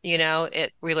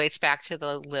 it relates back to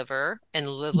the liver and the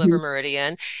liver Mhm.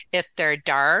 meridian. If they're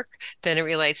dark, then it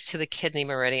relates to the kidney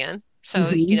meridian.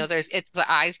 So, Mhm.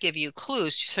 the eyes give you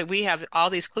clues. So we have all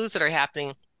these clues that are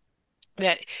happening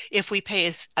that if we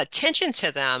pay attention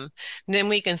to them, then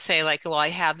we can say like, well, I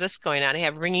have this going on. I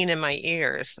have ringing in my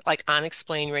ears, like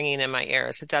unexplained ringing in my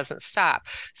ears. It doesn't stop.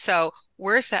 So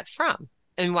where's that from?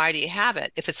 And why do you have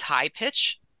it? If it's high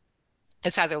pitch,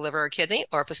 it's either liver or kidney,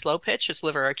 or if it's low pitch, it's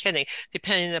liver or kidney,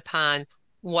 depending upon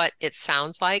what it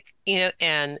sounds like,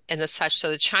 and as such.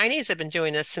 So the Chinese have been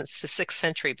doing this since the 6th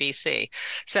century BC.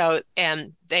 So,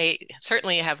 and they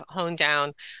certainly have honed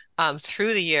down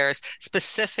through the years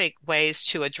specific ways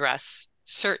to address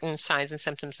certain signs and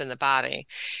symptoms in the body.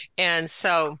 And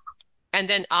so and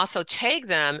then also tag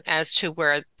them as to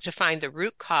where to find the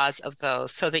root cause of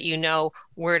those so that you know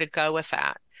where to go with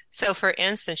that. So for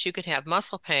instance, you could have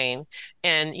muscle pain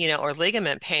and, or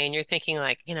ligament pain. You're thinking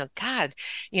like, God,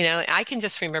 I can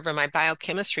just remember my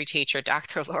biochemistry teacher,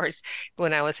 Dr. Lors,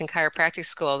 when I was in chiropractic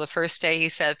school, the first day he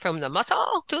said, from the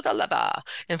muscle to the liver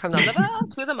and from the liver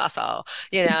to the muscle,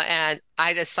 and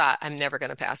I just thought, I'm never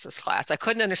going to pass this class. I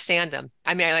couldn't understand him.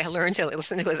 I mean, I learned to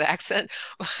listen to his accent.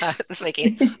 I was just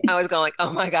thinking, I was going like,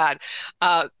 oh my God.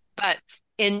 But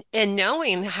in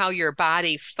knowing how your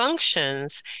body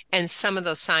functions and some of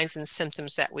those signs and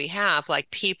symptoms that we have,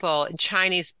 like people in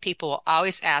Chinese people will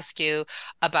always ask you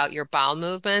about your bowel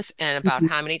movements and about Mhm.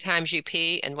 how many times you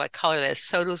pee and what color it is.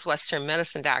 So does Western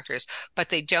medicine doctors, but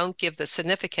they don't give the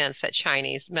significance that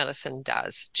Chinese medicine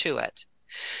does to it.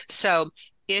 So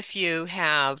if you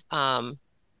have, an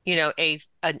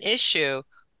issue,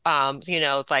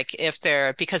 like if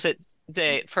they're because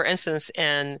for instance,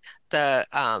 in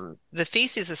the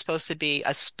feces is supposed to be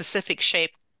a specific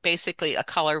shape, basically a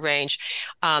color range,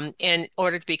 in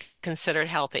order to be considered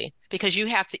healthy. Because you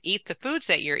have to eat the foods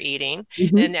that you're eating,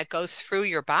 Mhm. and that goes through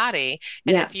your body.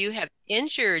 And Yeah. if you have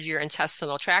injured your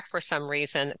intestinal tract for some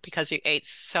reason because you ate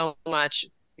so much,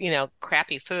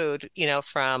 crappy food,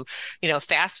 from,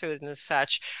 fast food and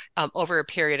such, over a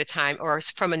period of time, or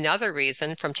from another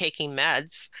reason, from taking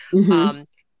meds, Mhm. um,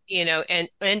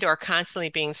 and or constantly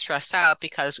being stressed out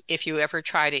because if you ever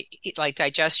try to eat, like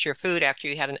digest your food after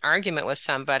you had an argument with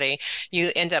somebody,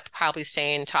 you end up probably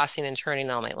staying tossing and turning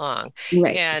all night long.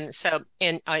 Right. And so,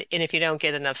 and if you don't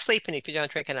get enough sleep and if you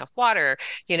don't drink enough water,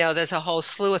 there's a whole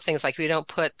slew of things like if you don't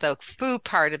put the food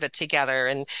part of it together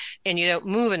and you don't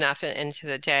move enough into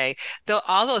the day, though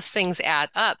all those things add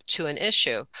up to an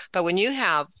issue. But when you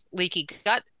have leaky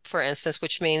gut, for instance,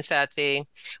 which means that the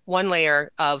one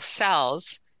layer of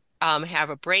cells have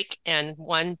a break in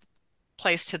one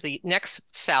place to the next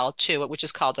cell to it, which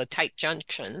is called a tight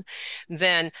junction,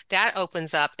 then that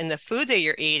opens up and the food that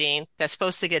you're eating that's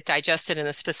supposed to get digested in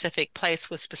a specific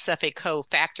place with specific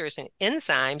cofactors and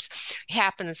enzymes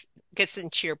gets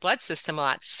into your blood system a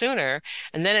lot sooner.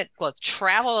 And then it will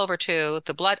travel over to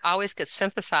the blood, always gets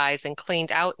synthesized and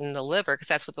cleaned out in the liver because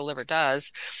that's what the liver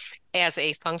does as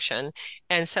a function.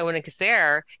 And so when it's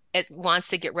there, it wants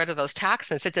to get rid of those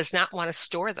toxins. It does not want to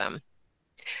store them.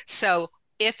 So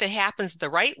if it happens the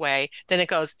right way, then it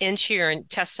goes into your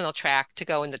intestinal tract to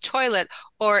go in the toilet,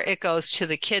 or it goes to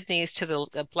the kidneys, to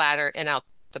the bladder, and out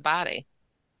the body.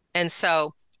 And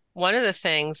so one of the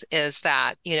things is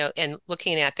that, in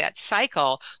looking at that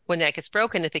cycle, when that gets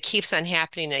broken, if it keeps on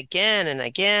happening again and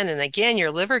again and again,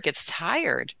 your liver gets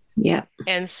tired. Yeah.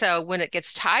 And so when it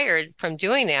gets tired from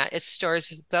doing that, it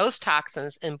stores those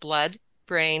toxins in blood,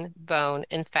 brain, bone,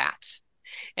 and fats.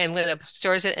 And when it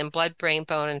stores it in blood, brain,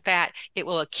 bone, and fat, it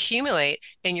will accumulate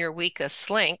in your weakest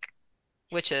link,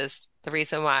 which is the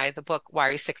reason why the book Why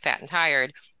Are You Sick, Fat, and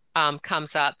Tired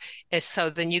comes up, is so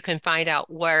then you can find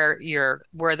out where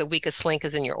the weakest link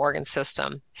is in your organ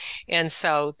system. And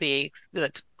so the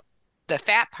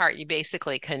fat part you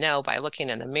basically can know by looking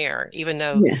in the mirror, even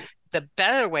though Yeah. the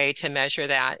better way to measure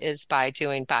that is by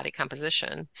doing body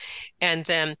composition. And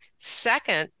then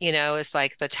second, is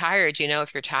like the tired,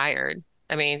 if you're tired.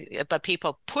 I mean, but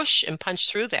people push and punch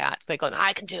through that. They go,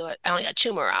 I can do it. I only got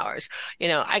 2 more hours.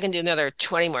 I can do another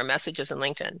 20 more messages in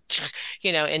LinkedIn,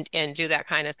 and do that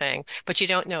kind of thing. But you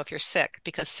don't know if you're sick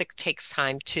because sick takes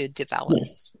time to develop,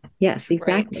 Yes. Yes,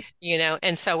 right? exactly.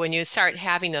 And so when you start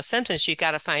having those symptoms, you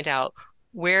got to find out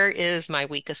where is my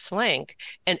weakest link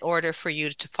in order for you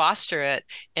to foster it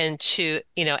and to,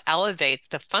 elevate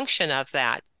the function of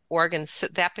that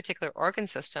particular organ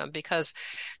system, because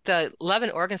the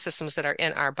 11 organ systems that are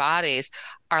in our bodies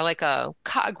are like a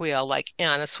cogwheel, like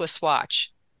on a Swiss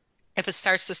watch. If it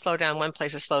starts to slow down one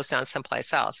place, it slows down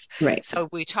someplace else. Right. So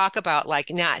we talk about like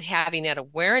not having that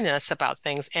awareness about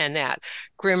things, and that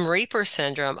Grim Reaper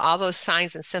syndrome, all those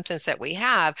signs and symptoms that we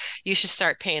have, you should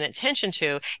start paying attention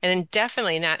to, and then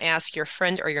definitely not ask your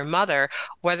friend or your mother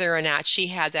whether or not she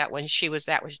had that when she was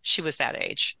that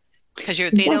age, because they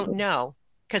don't Exactly. know.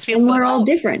 Because And people go, we're all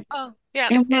different. oh, yeah,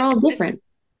 And we're and all it's different.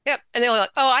 yep. And they're like,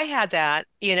 oh, I had that.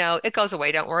 It goes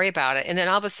away. Don't worry about it. And then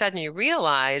all of a sudden you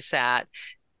realize that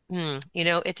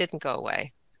it didn't go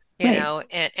away, Right.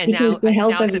 and Because now the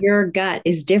health now of it's a your gut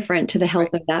is different to the right.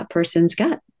 health of that person's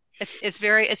gut. It's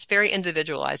very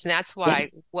individualized, and that's why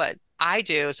Yes. what I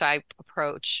do is I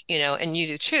approach, and you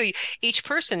do too. Each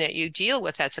person that you deal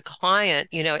with that's a client,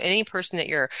 any person that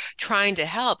you're trying to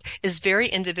help is very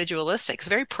individualistic. It's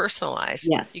very personalized.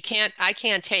 Yes. I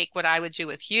can't take what I would do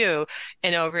with you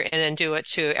and then do it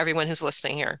to everyone who's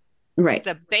listening here. Right.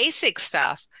 The basic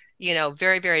stuff,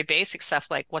 very, very basic stuff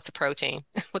like what's a protein,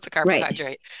 what's a Right.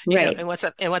 carbohydrate, Right. and what's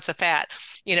a fat,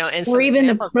 and Or some even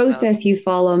the examples of those. process you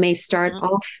follow may start Hmm.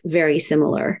 off very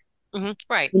similar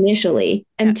Right. initially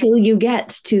Yeah. until you get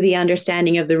to the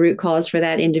understanding of the root cause for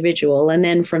that individual. And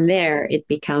then from Mhm. there, it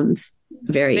becomes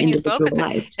very Then you focus it,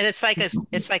 individualized. and it's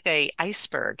like a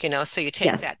iceberg, so you take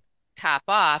Yes. that top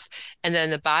off, and then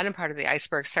the bottom part of the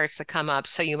iceberg starts to come up.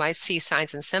 So you might see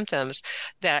signs and symptoms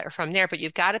that are from there, but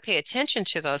you've got to pay attention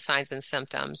to those signs and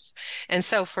symptoms. And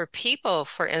so for people,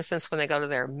 for instance, when they go to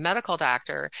their medical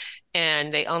doctor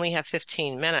and they only have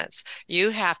 15 minutes, you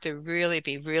have to really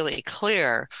be really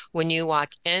clear when you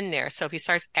walk in there. So if he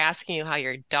starts asking you how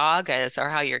your dog is or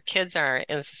how your kids are,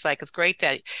 and it's just like, it's great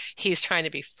that he's trying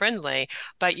to be friendly,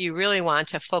 but you really want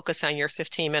to focus on your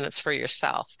 15 minutes for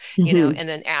yourself, Hmm. and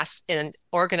then ask and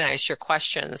organize your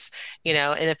questions,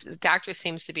 and if the doctor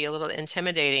seems to be a little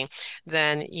intimidating,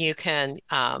 then you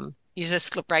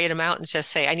just write them out and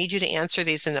just say, I need you to answer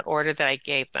these in the order that I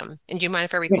gave them. And do you mind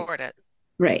if I Right. record it?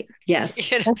 Right.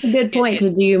 Yes. You know, That's a good it, point. it,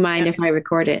 Because do you yeah, mind if I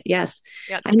record it? Yes.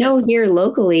 yeah, I know because here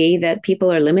locally that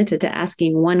people are limited to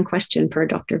asking one question per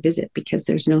doctor visit because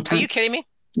there's no are you time. kidding me?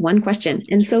 One question.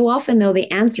 And so often, though, the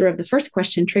answer of the first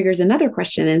question triggers another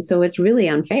question. And so it's really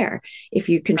unfair Right.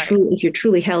 if you're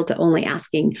truly held to only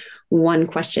asking one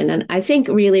question. And I think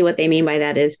really what they mean by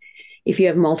that is if you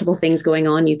have multiple things going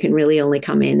on, you can really only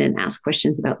come in and ask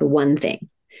questions about the one thing,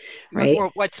 right?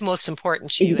 Or what's most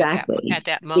important to you at that Exactly. at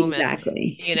that moment,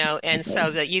 Exactly. and Exactly.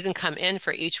 so that you can come in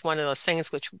for each one of those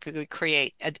things, which would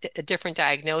create a different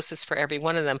diagnosis for every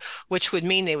one of them, which would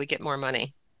mean they would get more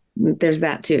money. There's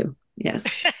that too.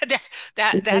 Yes. That,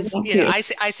 that There's that's that too.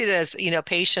 I see that as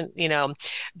patient,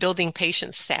 building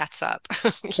patient stats up,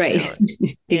 you Right. know,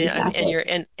 and Exactly. your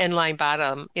inline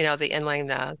bottom, the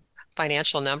inline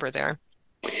financial number there.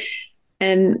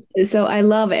 And so I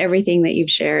love everything that you've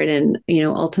shared. And,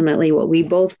 ultimately what we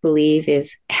both believe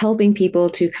is helping people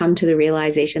to come to the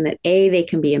realization that A, they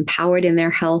can be empowered in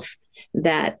their health,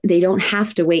 that they don't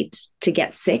have to wait to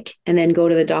get sick and then go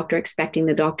to the doctor expecting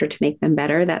the doctor to make them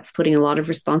better. That's putting a lot of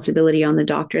responsibility on the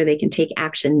doctor. They can take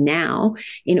action now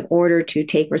in order to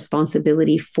take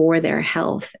responsibility for their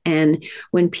health. And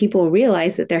when people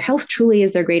realize that their health truly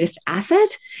is their greatest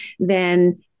asset,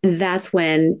 then that's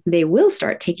when they will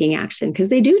start taking action because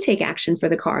they do take action for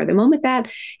the car. The moment that,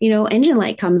 engine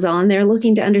light comes on, they're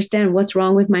looking to understand what's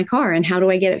wrong with my car and how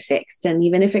do I get it fixed. And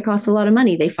even if it costs a lot of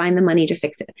money, they find the money to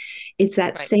fix it. It's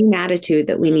that Right. same attitude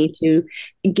that we Hmm. need to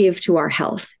give to our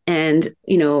health. And,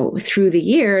 through the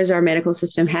years, our medical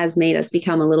system has made us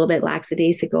become a little bit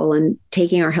lackadaisical and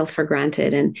taking our health for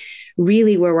granted. And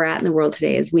really where we're at in the world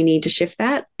today is we need to shift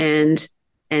that and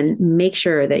make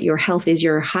sure that your health is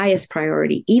your highest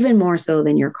priority, even more so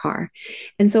than your car.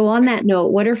 And so, on Right. that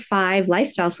note, what are 5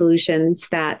 lifestyle solutions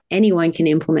that anyone can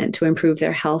implement to improve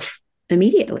their health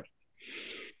immediately?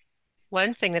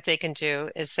 One thing that they can do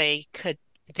is they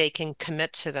can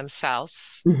commit to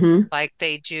themselves Mm-hmm. like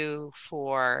they do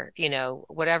for,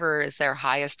 whatever is their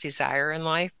highest desire in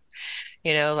life.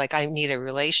 Like I need a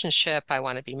relationship. I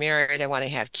want to be married. I want to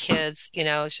have kids.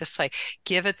 It's just like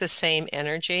give it the same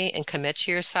energy and commit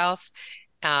to yourself.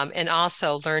 And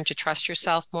also learn to trust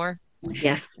yourself more.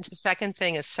 Yes. The second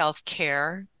thing is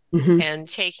self-care Hmm. and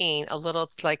taking a little,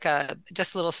 like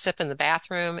just a little sip in the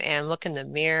bathroom and look in the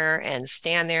mirror and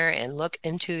stand there and look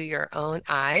into your own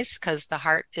eyes because the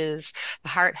heart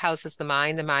houses the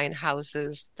mind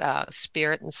houses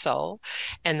spirit and soul,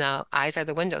 and the eyes are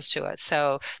the windows to it.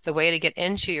 So the way to get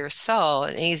into your soul,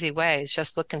 an easy way is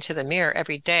just look into the mirror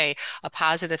every day. A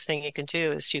positive thing you can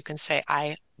do is you can say,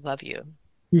 I love you.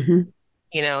 Hmm.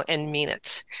 And mean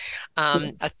it. A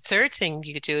Yes. third thing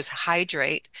you could do is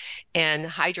hydrate. And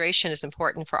hydration is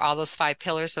important for all those five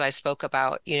pillars that I spoke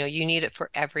about. You need it for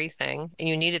everything, and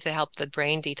you need it to help the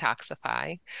brain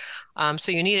detoxify.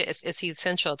 So you need it, it's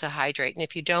essential to hydrate. And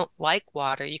if you don't like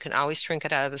water, you can always drink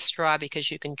it out of the straw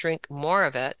because you can drink more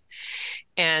of it.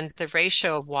 And the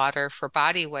ratio of water for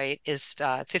body weight is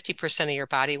 50% of your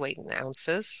body weight in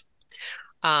ounces.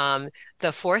 Um,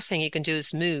 the fourth thing you can do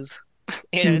is move.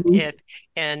 Hmm.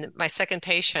 And my second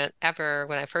patient ever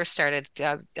when I first started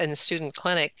in the student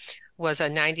clinic was a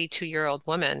 92-year-old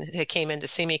woman who came in to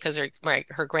see me because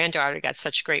her granddaughter got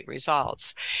such great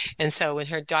results. And so when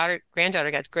her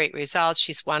granddaughter got great results,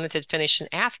 she wanted to finish an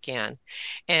Afghan.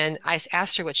 And I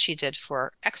asked her what she did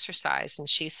for exercise. And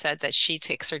she said that she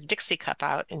takes her Dixie cup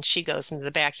out and she goes into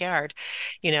the backyard,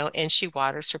 and she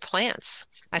waters her plants.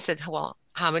 I said, well,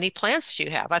 how many plants do you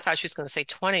have? I thought she was going to say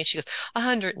 20. She goes,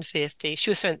 150.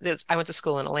 I went to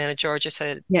school in Atlanta, Georgia, so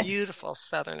had a Yeah. beautiful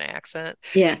Southern accent,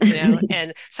 Yeah.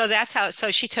 and so that's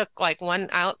so she took like one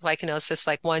out, like, it's just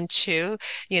like one, two,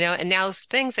 and now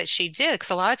things that she did,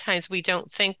 because a lot of times we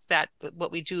don't think that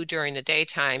what we do during the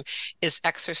daytime is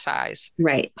exercise.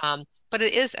 Right. But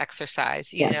it is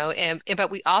exercise, Yes.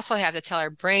 but we also have to tell our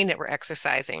brain that we're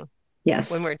exercising when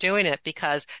Yes. we're doing it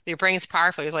because your brain's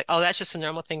powerful. You're like, oh, that's just a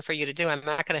normal thing for you to do. I'm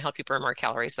not going to help you burn more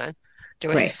calories then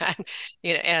doing Right. that.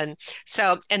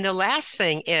 And the last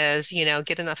thing is,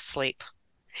 get enough sleep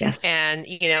Yes. and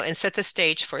set the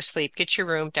stage for sleep. Get your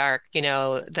room dark,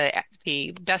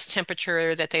 the best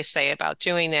temperature that they say about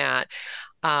doing that,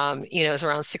 is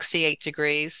around 68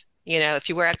 degrees. If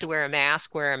you have to wear a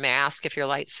mask, wear a mask if you're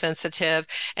light sensitive,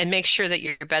 and make sure that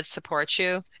your bed supports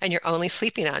you and you're only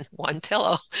sleeping on one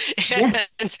pillow. Yes.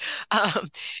 And um,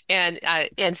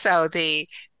 and so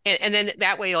and then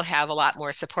that way you'll have a lot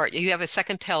more support. You have a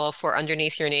second pillow for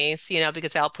underneath your knees,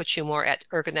 because that'll put you more at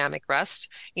ergonomic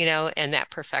rest, and that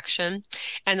perfection.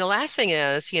 And the last thing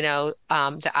is,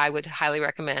 that I would highly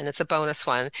recommend, it's a bonus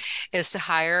one, is to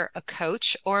hire a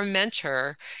coach or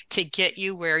mentor to get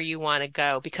you where you want to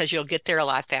go because you'll get there a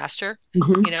lot faster,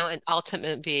 Hmm. and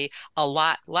ultimately be a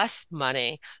lot less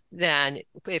money than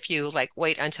if you like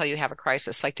wait until you have a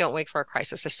crisis. Like don't wait for a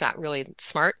crisis. It's not really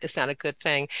smart. It's not a good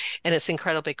thing. And it's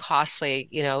incredibly costly,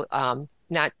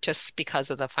 not just because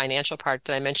of the financial part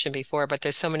that I mentioned before, but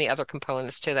there's so many other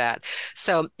components to that.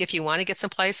 So if you want to get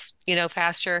someplace,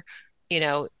 faster, you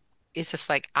know, it's just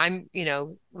like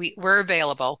we're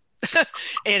available.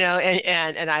 And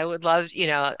I would love,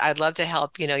 I'd love to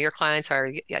help, your clients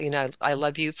are, I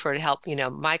love you for to help,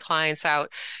 my clients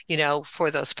out, for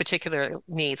those particular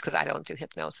needs because I don't do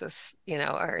hypnosis,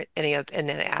 or any of in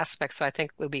that aspect. So I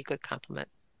think it would be a good compliment.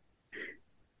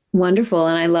 Wonderful.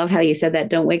 And I love how you said that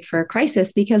don't wait for a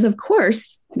crisis because, of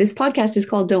course, this podcast is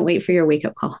called Don't Wait for Your Wake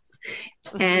Up Call.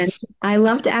 And I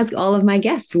love to ask all of my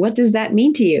guests, what does that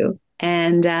mean to you?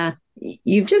 And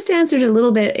you've just answered a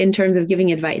little bit in terms of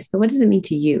giving advice, but what does it mean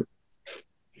to you?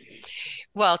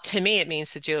 Well, to me, it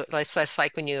means to do it. It's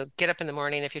like when you get up in the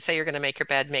morning, if you say you're going to make your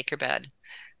bed,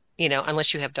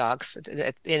 unless you have dogs.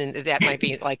 And that might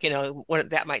be like,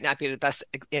 that might not be the best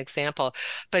example.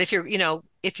 But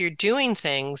if you're doing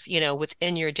things,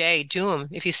 within your day, do them.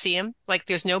 If you see them, like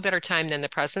there's no better time than the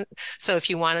present. So if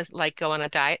you want to like go on a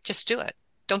diet, just do it.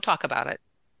 Don't talk about it.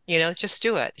 Just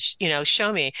do it.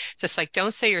 Show me. It's just like,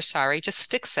 don't say you're sorry,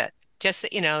 just fix it. Just,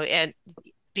 and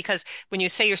because when you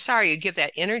say you're sorry, you give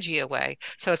that energy away.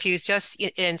 So if you just,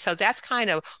 and so that's kind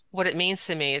of what it means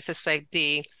to me. It's just like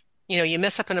you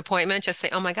miss up an appointment, just say,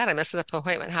 oh my God, I messed up an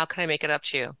appointment. How can I make it up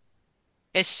to you?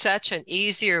 It's such an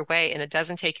easier way, and it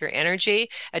doesn't take your energy.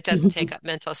 It doesn't take Mhm. up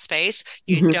mental space.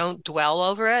 You Mhm. don't dwell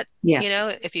over it. Yeah.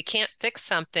 If you can't fix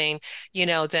something,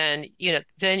 then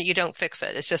you don't fix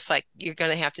it. It's just like you're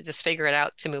going to have to just figure it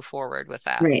out to move forward with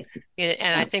that. Right. And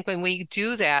I Yeah. think when we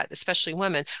do that, especially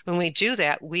women, when we do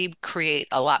that, we create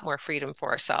a lot more freedom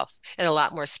for ourselves and a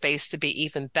lot more space to be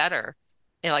even better,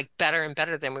 and like better and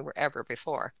better than we were ever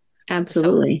before. So,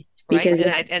 Absolutely. right? Because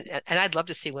And I'd love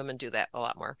to see women do that a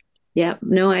lot more. Yeah,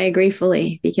 no, I agree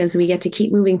fully because we get to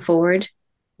keep moving forward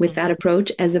with that Hmm.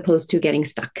 approach as opposed to getting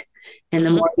stuck. And the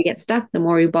Hmm. more we get stuck, the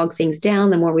more we bog things down,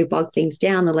 the more we bog things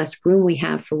down, the less room we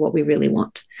have for what we really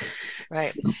want.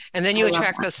 Right. So And then I you love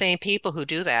attract that. those same people who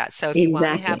do that. So if you want to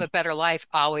have a Exactly. better life,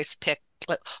 always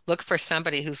look for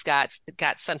somebody who's got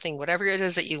something, whatever it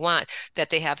is that you want, that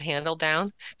they have handled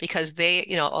down, because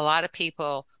a lot of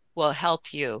people will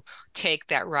help you take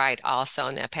that ride also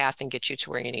on that path and get you to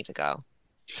where you need to go.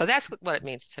 So that's what it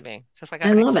means to me. So it's like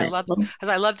I love 'cause it.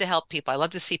 Well, I love to help people. I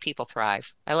love to see people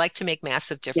thrive. I like to make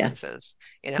massive yes, differences.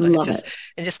 love it.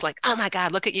 And just like, oh my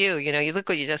God, look at you. You look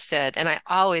what you just did. And I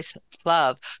always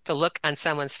love the look on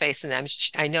someone's face, and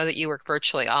I know that you work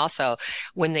virtually also,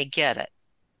 when they get it.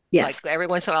 Like Yes, every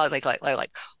once in a while,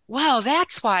 wow,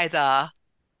 that's why and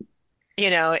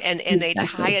they tie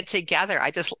exactly. it together.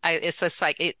 It's just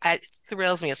like it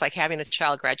thrills me. It's like having a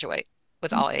child graduate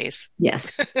with all A's.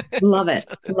 Yes. Love it.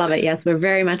 Love it. Yes, we're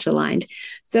very much aligned.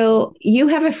 So, you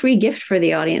have a free gift for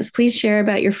the audience. Please share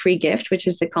about your free gift, which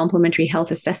is the complimentary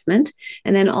health assessment,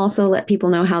 and then also let people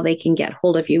know how they can get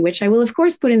hold of you, which I will, of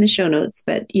course, put in the show notes,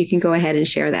 but you can go ahead and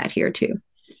share that here too.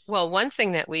 Well, one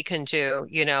thing that we can do,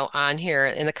 on here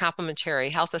in the complimentary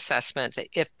health assessment, that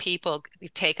if people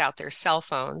take out their cell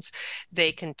phones,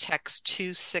 they can text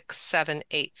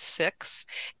 26786.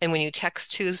 And when you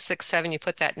text 267, you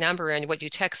put that number in, what you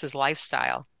text is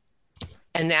lifestyle.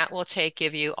 And that will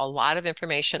give you a lot of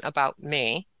information about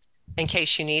me in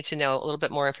case you need to know a little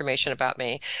bit more information about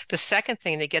me. The second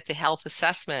thing, to get the health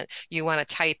assessment, you want to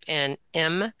type in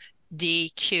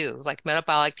MDQ, like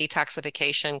metabolic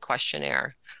detoxification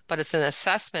questionnaire. But it's an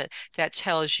assessment that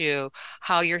tells you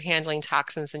how you're handling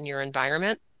toxins in your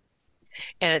environment,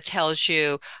 and it tells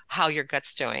you how your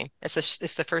gut's doing. It's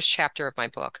the first chapter of my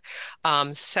book.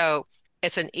 So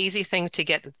it's an easy thing to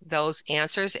get those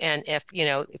answers. And if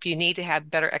you need to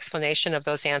have better explanation of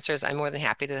those answers, I'm more than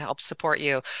happy to help support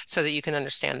you so that you can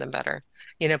understand them better.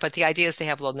 But the idea is to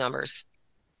have low numbers.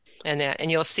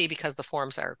 And you'll see, because the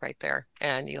forms are right there,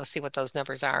 and you'll see what those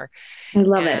numbers are. I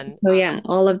love it. And So, yeah,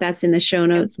 all of that's in the show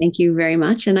yeah. notes. Thank you very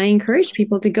much. And I encourage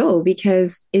people to go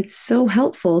because it's so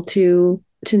helpful to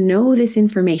know this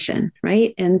information,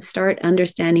 right? And start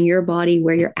understanding your body,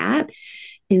 where you're at,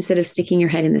 instead of sticking your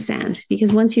head in the sand.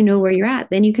 Because once you know where you're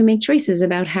at, then you can make choices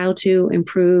about how to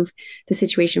improve the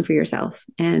situation for yourself.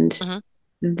 And Mhm.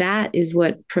 that is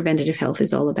what preventative health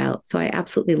is all about. So I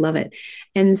absolutely love it.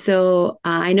 And so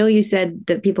I know you said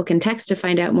that people can text to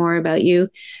find out more about you.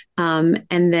 And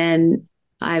then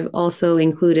I've also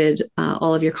included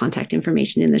all of your contact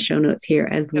information in the show notes here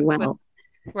as Yep, with well.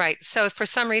 Right. So if for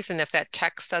some reason, if that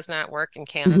text does not work in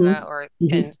Canada, Mm-hmm. or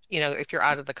Mm-hmm. if you're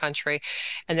out of the country,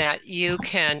 and that you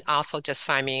can also just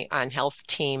find me on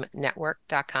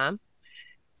healthteamnetwork.com.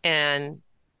 And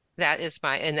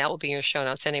and that will be in your show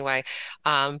notes anyway.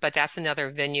 But that's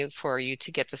another venue for you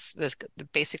to get this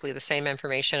basically the same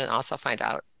information, and also find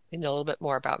out, a little bit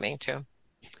more about me too.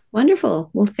 Wonderful.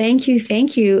 Well, thank you.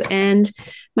 Thank you. And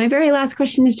my very last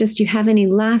question is just, do you have any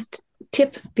last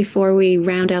tip before we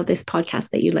round out this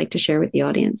podcast that you'd like to share with the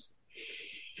audience?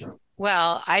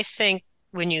 Well, I think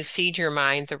when you feed your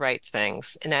mind the right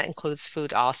things, and that includes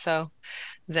food also,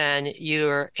 then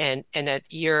and that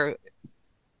you're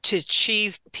to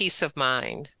achieve peace of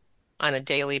mind on a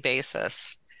daily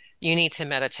basis, you need to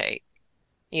meditate.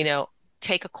 You know,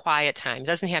 take a quiet time. It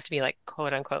doesn't have to be like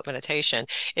quote unquote meditation.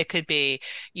 It could be,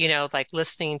 like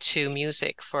listening to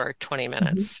music for 20 Mhm.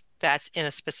 minutes. That's in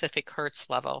a specific hertz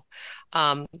level.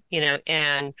 And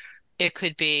it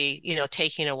could be,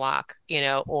 taking a walk,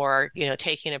 or,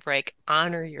 taking a break.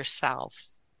 Honor yourself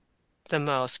the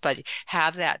most, but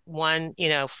have that one,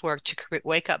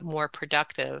 wake up more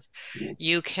productive.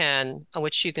 You can,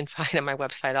 which you can find on my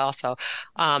website also.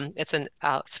 It's a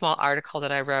small article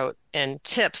that I wrote, and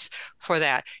tips for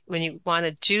that. When you want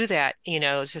to do that,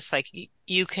 just like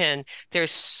you can,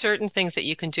 there's certain things that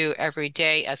you can do every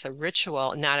day as a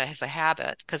ritual, not as a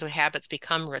habit, because the habits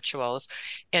become rituals.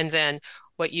 And then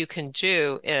what you can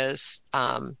do is,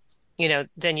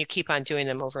 then you keep on doing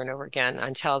them over and over again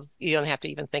until you don't have to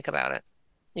even think about it.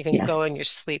 You can go Yes. in your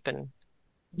sleep and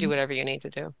do whatever you need to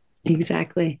do.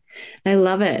 Exactly. I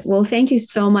love it. Well, thank you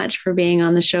so much for being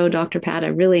on the show, Dr. Pat. I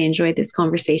really enjoyed this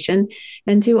conversation.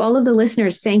 And to all of the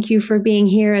listeners, thank you for being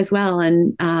here as well,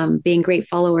 and being great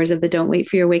followers of the Don't Wait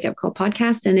for Your Wake Up Call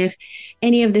podcast. And if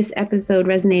any of this episode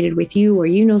resonated with you, or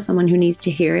you know someone who needs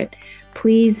to hear it,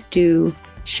 please do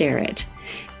share it.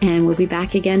 And we'll be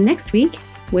back again next week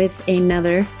with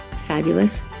another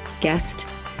fabulous guest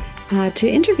to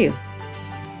interview.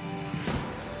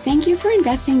 Thank you for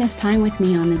investing this time with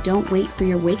me on the Don't Wait for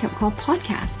Your Wake Up Call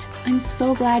podcast. I'm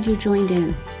so glad you joined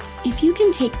in. If you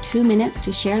can take 2 minutes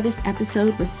to share this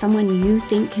episode with someone you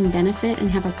think can benefit and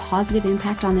have a positive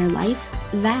impact on their life,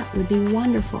 that would be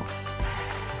wonderful.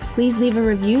 Please leave a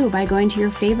review by going to your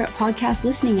favorite podcast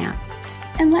listening app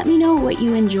and let me know what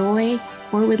you enjoy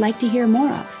or would like to hear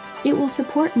more of. It will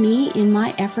support me in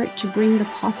my effort to bring the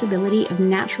possibility of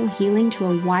natural healing to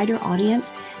a wider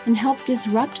audience and help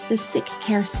disrupt the sick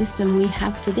care system we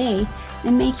have today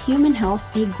and make human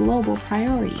health a global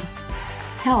priority.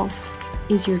 Health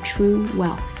is your true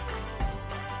wealth.